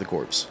recognize the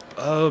corpse?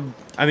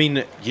 I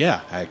mean,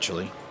 Yeah,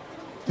 actually.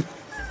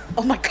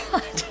 Oh my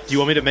god. do you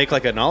want me to make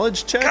like a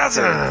knowledge check?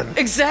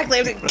 Exactly.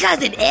 I mean,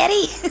 cousin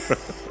Eddie,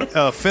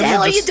 the Finland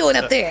hell are you doing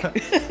up there?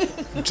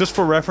 Just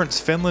for reference,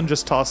 Finland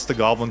just tossed the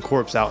goblin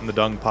corpse out in the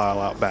dung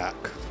pile out back.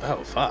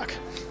 Oh fuck.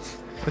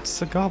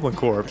 It's a goblin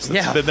corpse. It's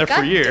Yeah. been there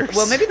for God, years.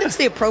 well, maybe that's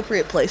the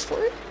appropriate place for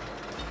it.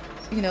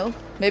 You know,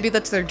 maybe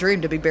that's their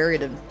dream to be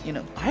buried in, you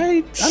know.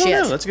 I don't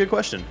Shit. know. That's a good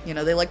question. You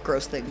know, they like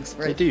gross things,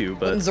 right? They do,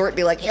 but- Wouldn't Zort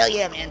be like, hell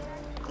yeah, man,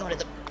 going to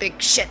the big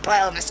shit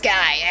pile in the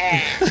sky,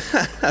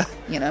 yeah.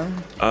 You know?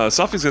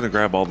 Safi's going to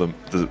grab all the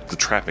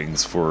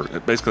trappings for...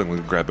 Basically, I'm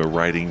going to grab a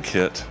riding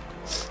kit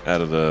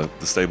out of the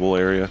stable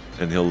area,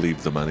 and he'll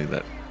leave the money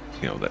that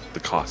the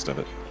cost of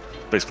it.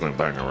 Basically, I'm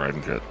buying a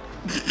riding kit.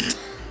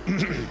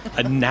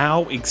 A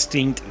now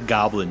extinct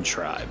goblin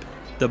tribe,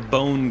 the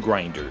Bone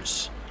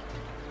Grinders.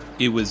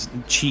 It was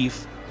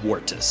Chief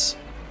Wartus.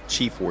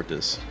 Chief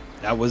Wartus.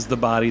 That was the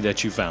body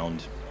that you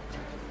found,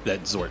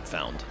 that Zort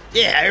found.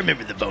 Yeah, I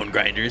remember the Bone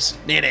Grinders.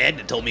 Nana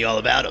Edna told me all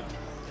about him.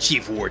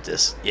 Chief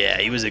Wartus.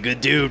 Yeah, he was a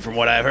good dude from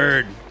what I've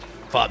heard.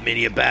 Fought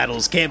many a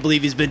battles. Can't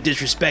believe he's been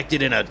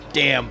disrespected in a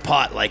damn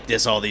pot like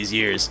this all these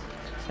years.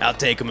 I'll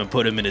take him and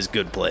put him in his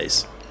good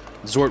place.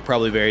 Zort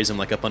probably buries him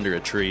like up under a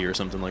tree or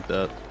something like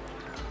that.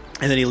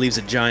 And then he leaves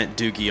a giant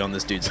dookie on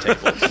this dude's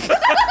table.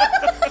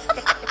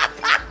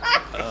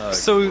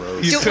 So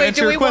you Do- to wait,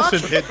 answer do your we walk-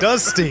 question, it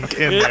does stink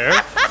in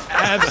there.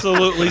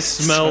 Absolutely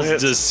smells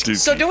That's disgusting.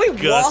 So do we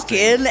walk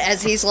in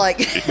as he's like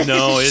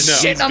No, it's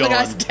shitting he's on the gone.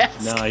 guy's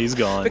desk? No, he's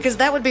gone. Because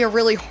that would be a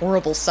really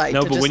horrible sight.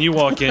 No, to but just, when you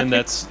walk in,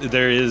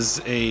 there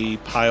is a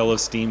pile of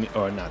steam,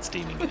 or not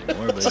steaming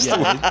anymore. But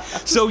yeah.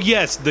 So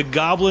yes, the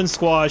Goblin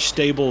Squash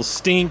stables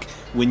stink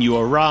when you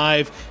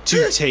arrive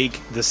to take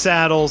the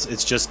saddles.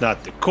 It's just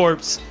not the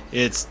corpse;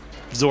 it's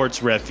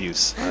Zort's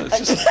refuse.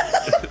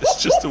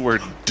 It's just the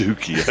word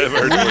dookie. I've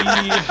heard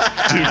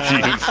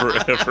dookie in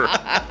forever.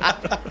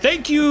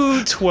 Thank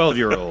you,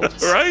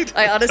 12-year-olds. Right?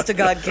 I honest to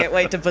God can't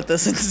wait to put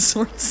this in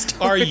Sword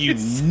Stories. Are you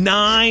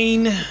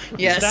 9?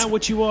 Yes. Is that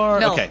what you are?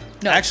 No, Okay.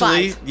 no,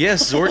 Actually, 5.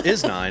 yes, Zort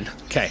is 9.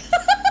 Okay.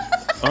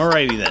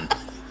 Alrighty then.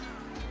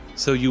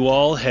 So you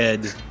all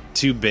head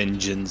to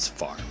Benjen's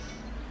farm.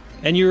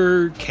 And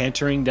you're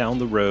cantering down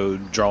the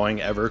road,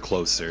 drawing ever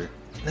closer.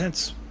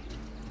 That's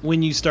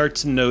when you start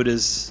to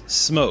notice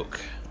smoke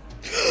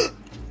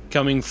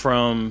coming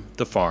from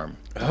the farm.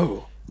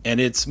 Oh. And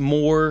it's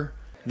more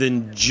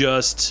than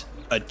just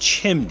a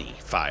chimney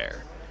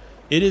fire.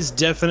 It is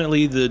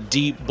definitely the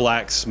deep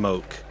black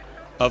smoke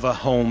of a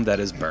home that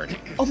is burning.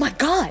 Oh my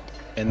God!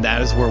 And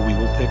that is where we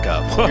will pick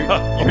up.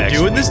 You're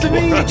doing this to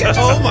me?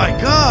 Oh my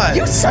god.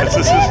 You son of a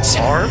This is bitch!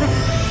 farm?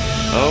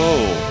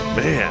 Oh,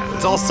 man.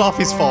 It's all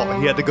Sophie's fault.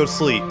 He had to go to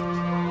sleep.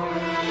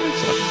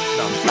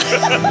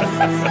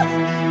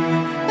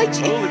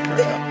 Holy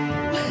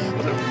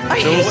crap. I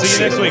So we'll hate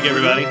see you next week,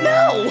 everybody.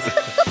 No!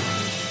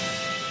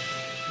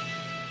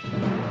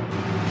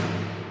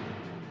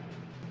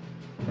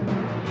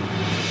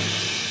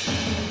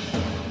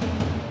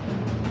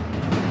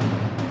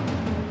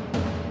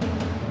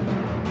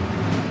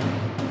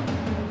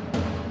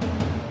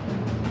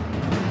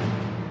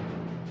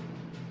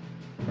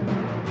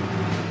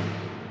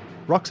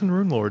 Rocks and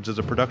Rune Lords is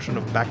a production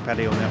of Back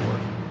Patio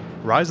Network.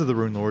 Rise of the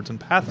Rune Lords and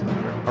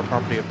Pathfinder are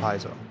property of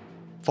Paizo.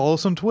 Follow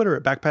us on Twitter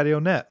at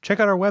BackPatioNet. Check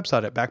out our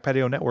website at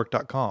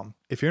backpationetwork.com.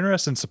 If you're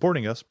interested in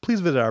supporting us, please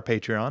visit our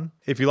Patreon.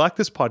 If you like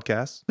this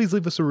podcast, please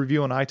leave us a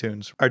review on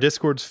iTunes. Our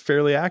Discord's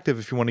fairly active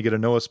if you want to get to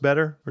know us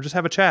better or just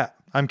have a chat.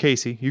 I'm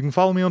Casey. You can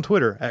follow me on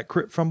Twitter at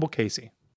CritFumbleCasey.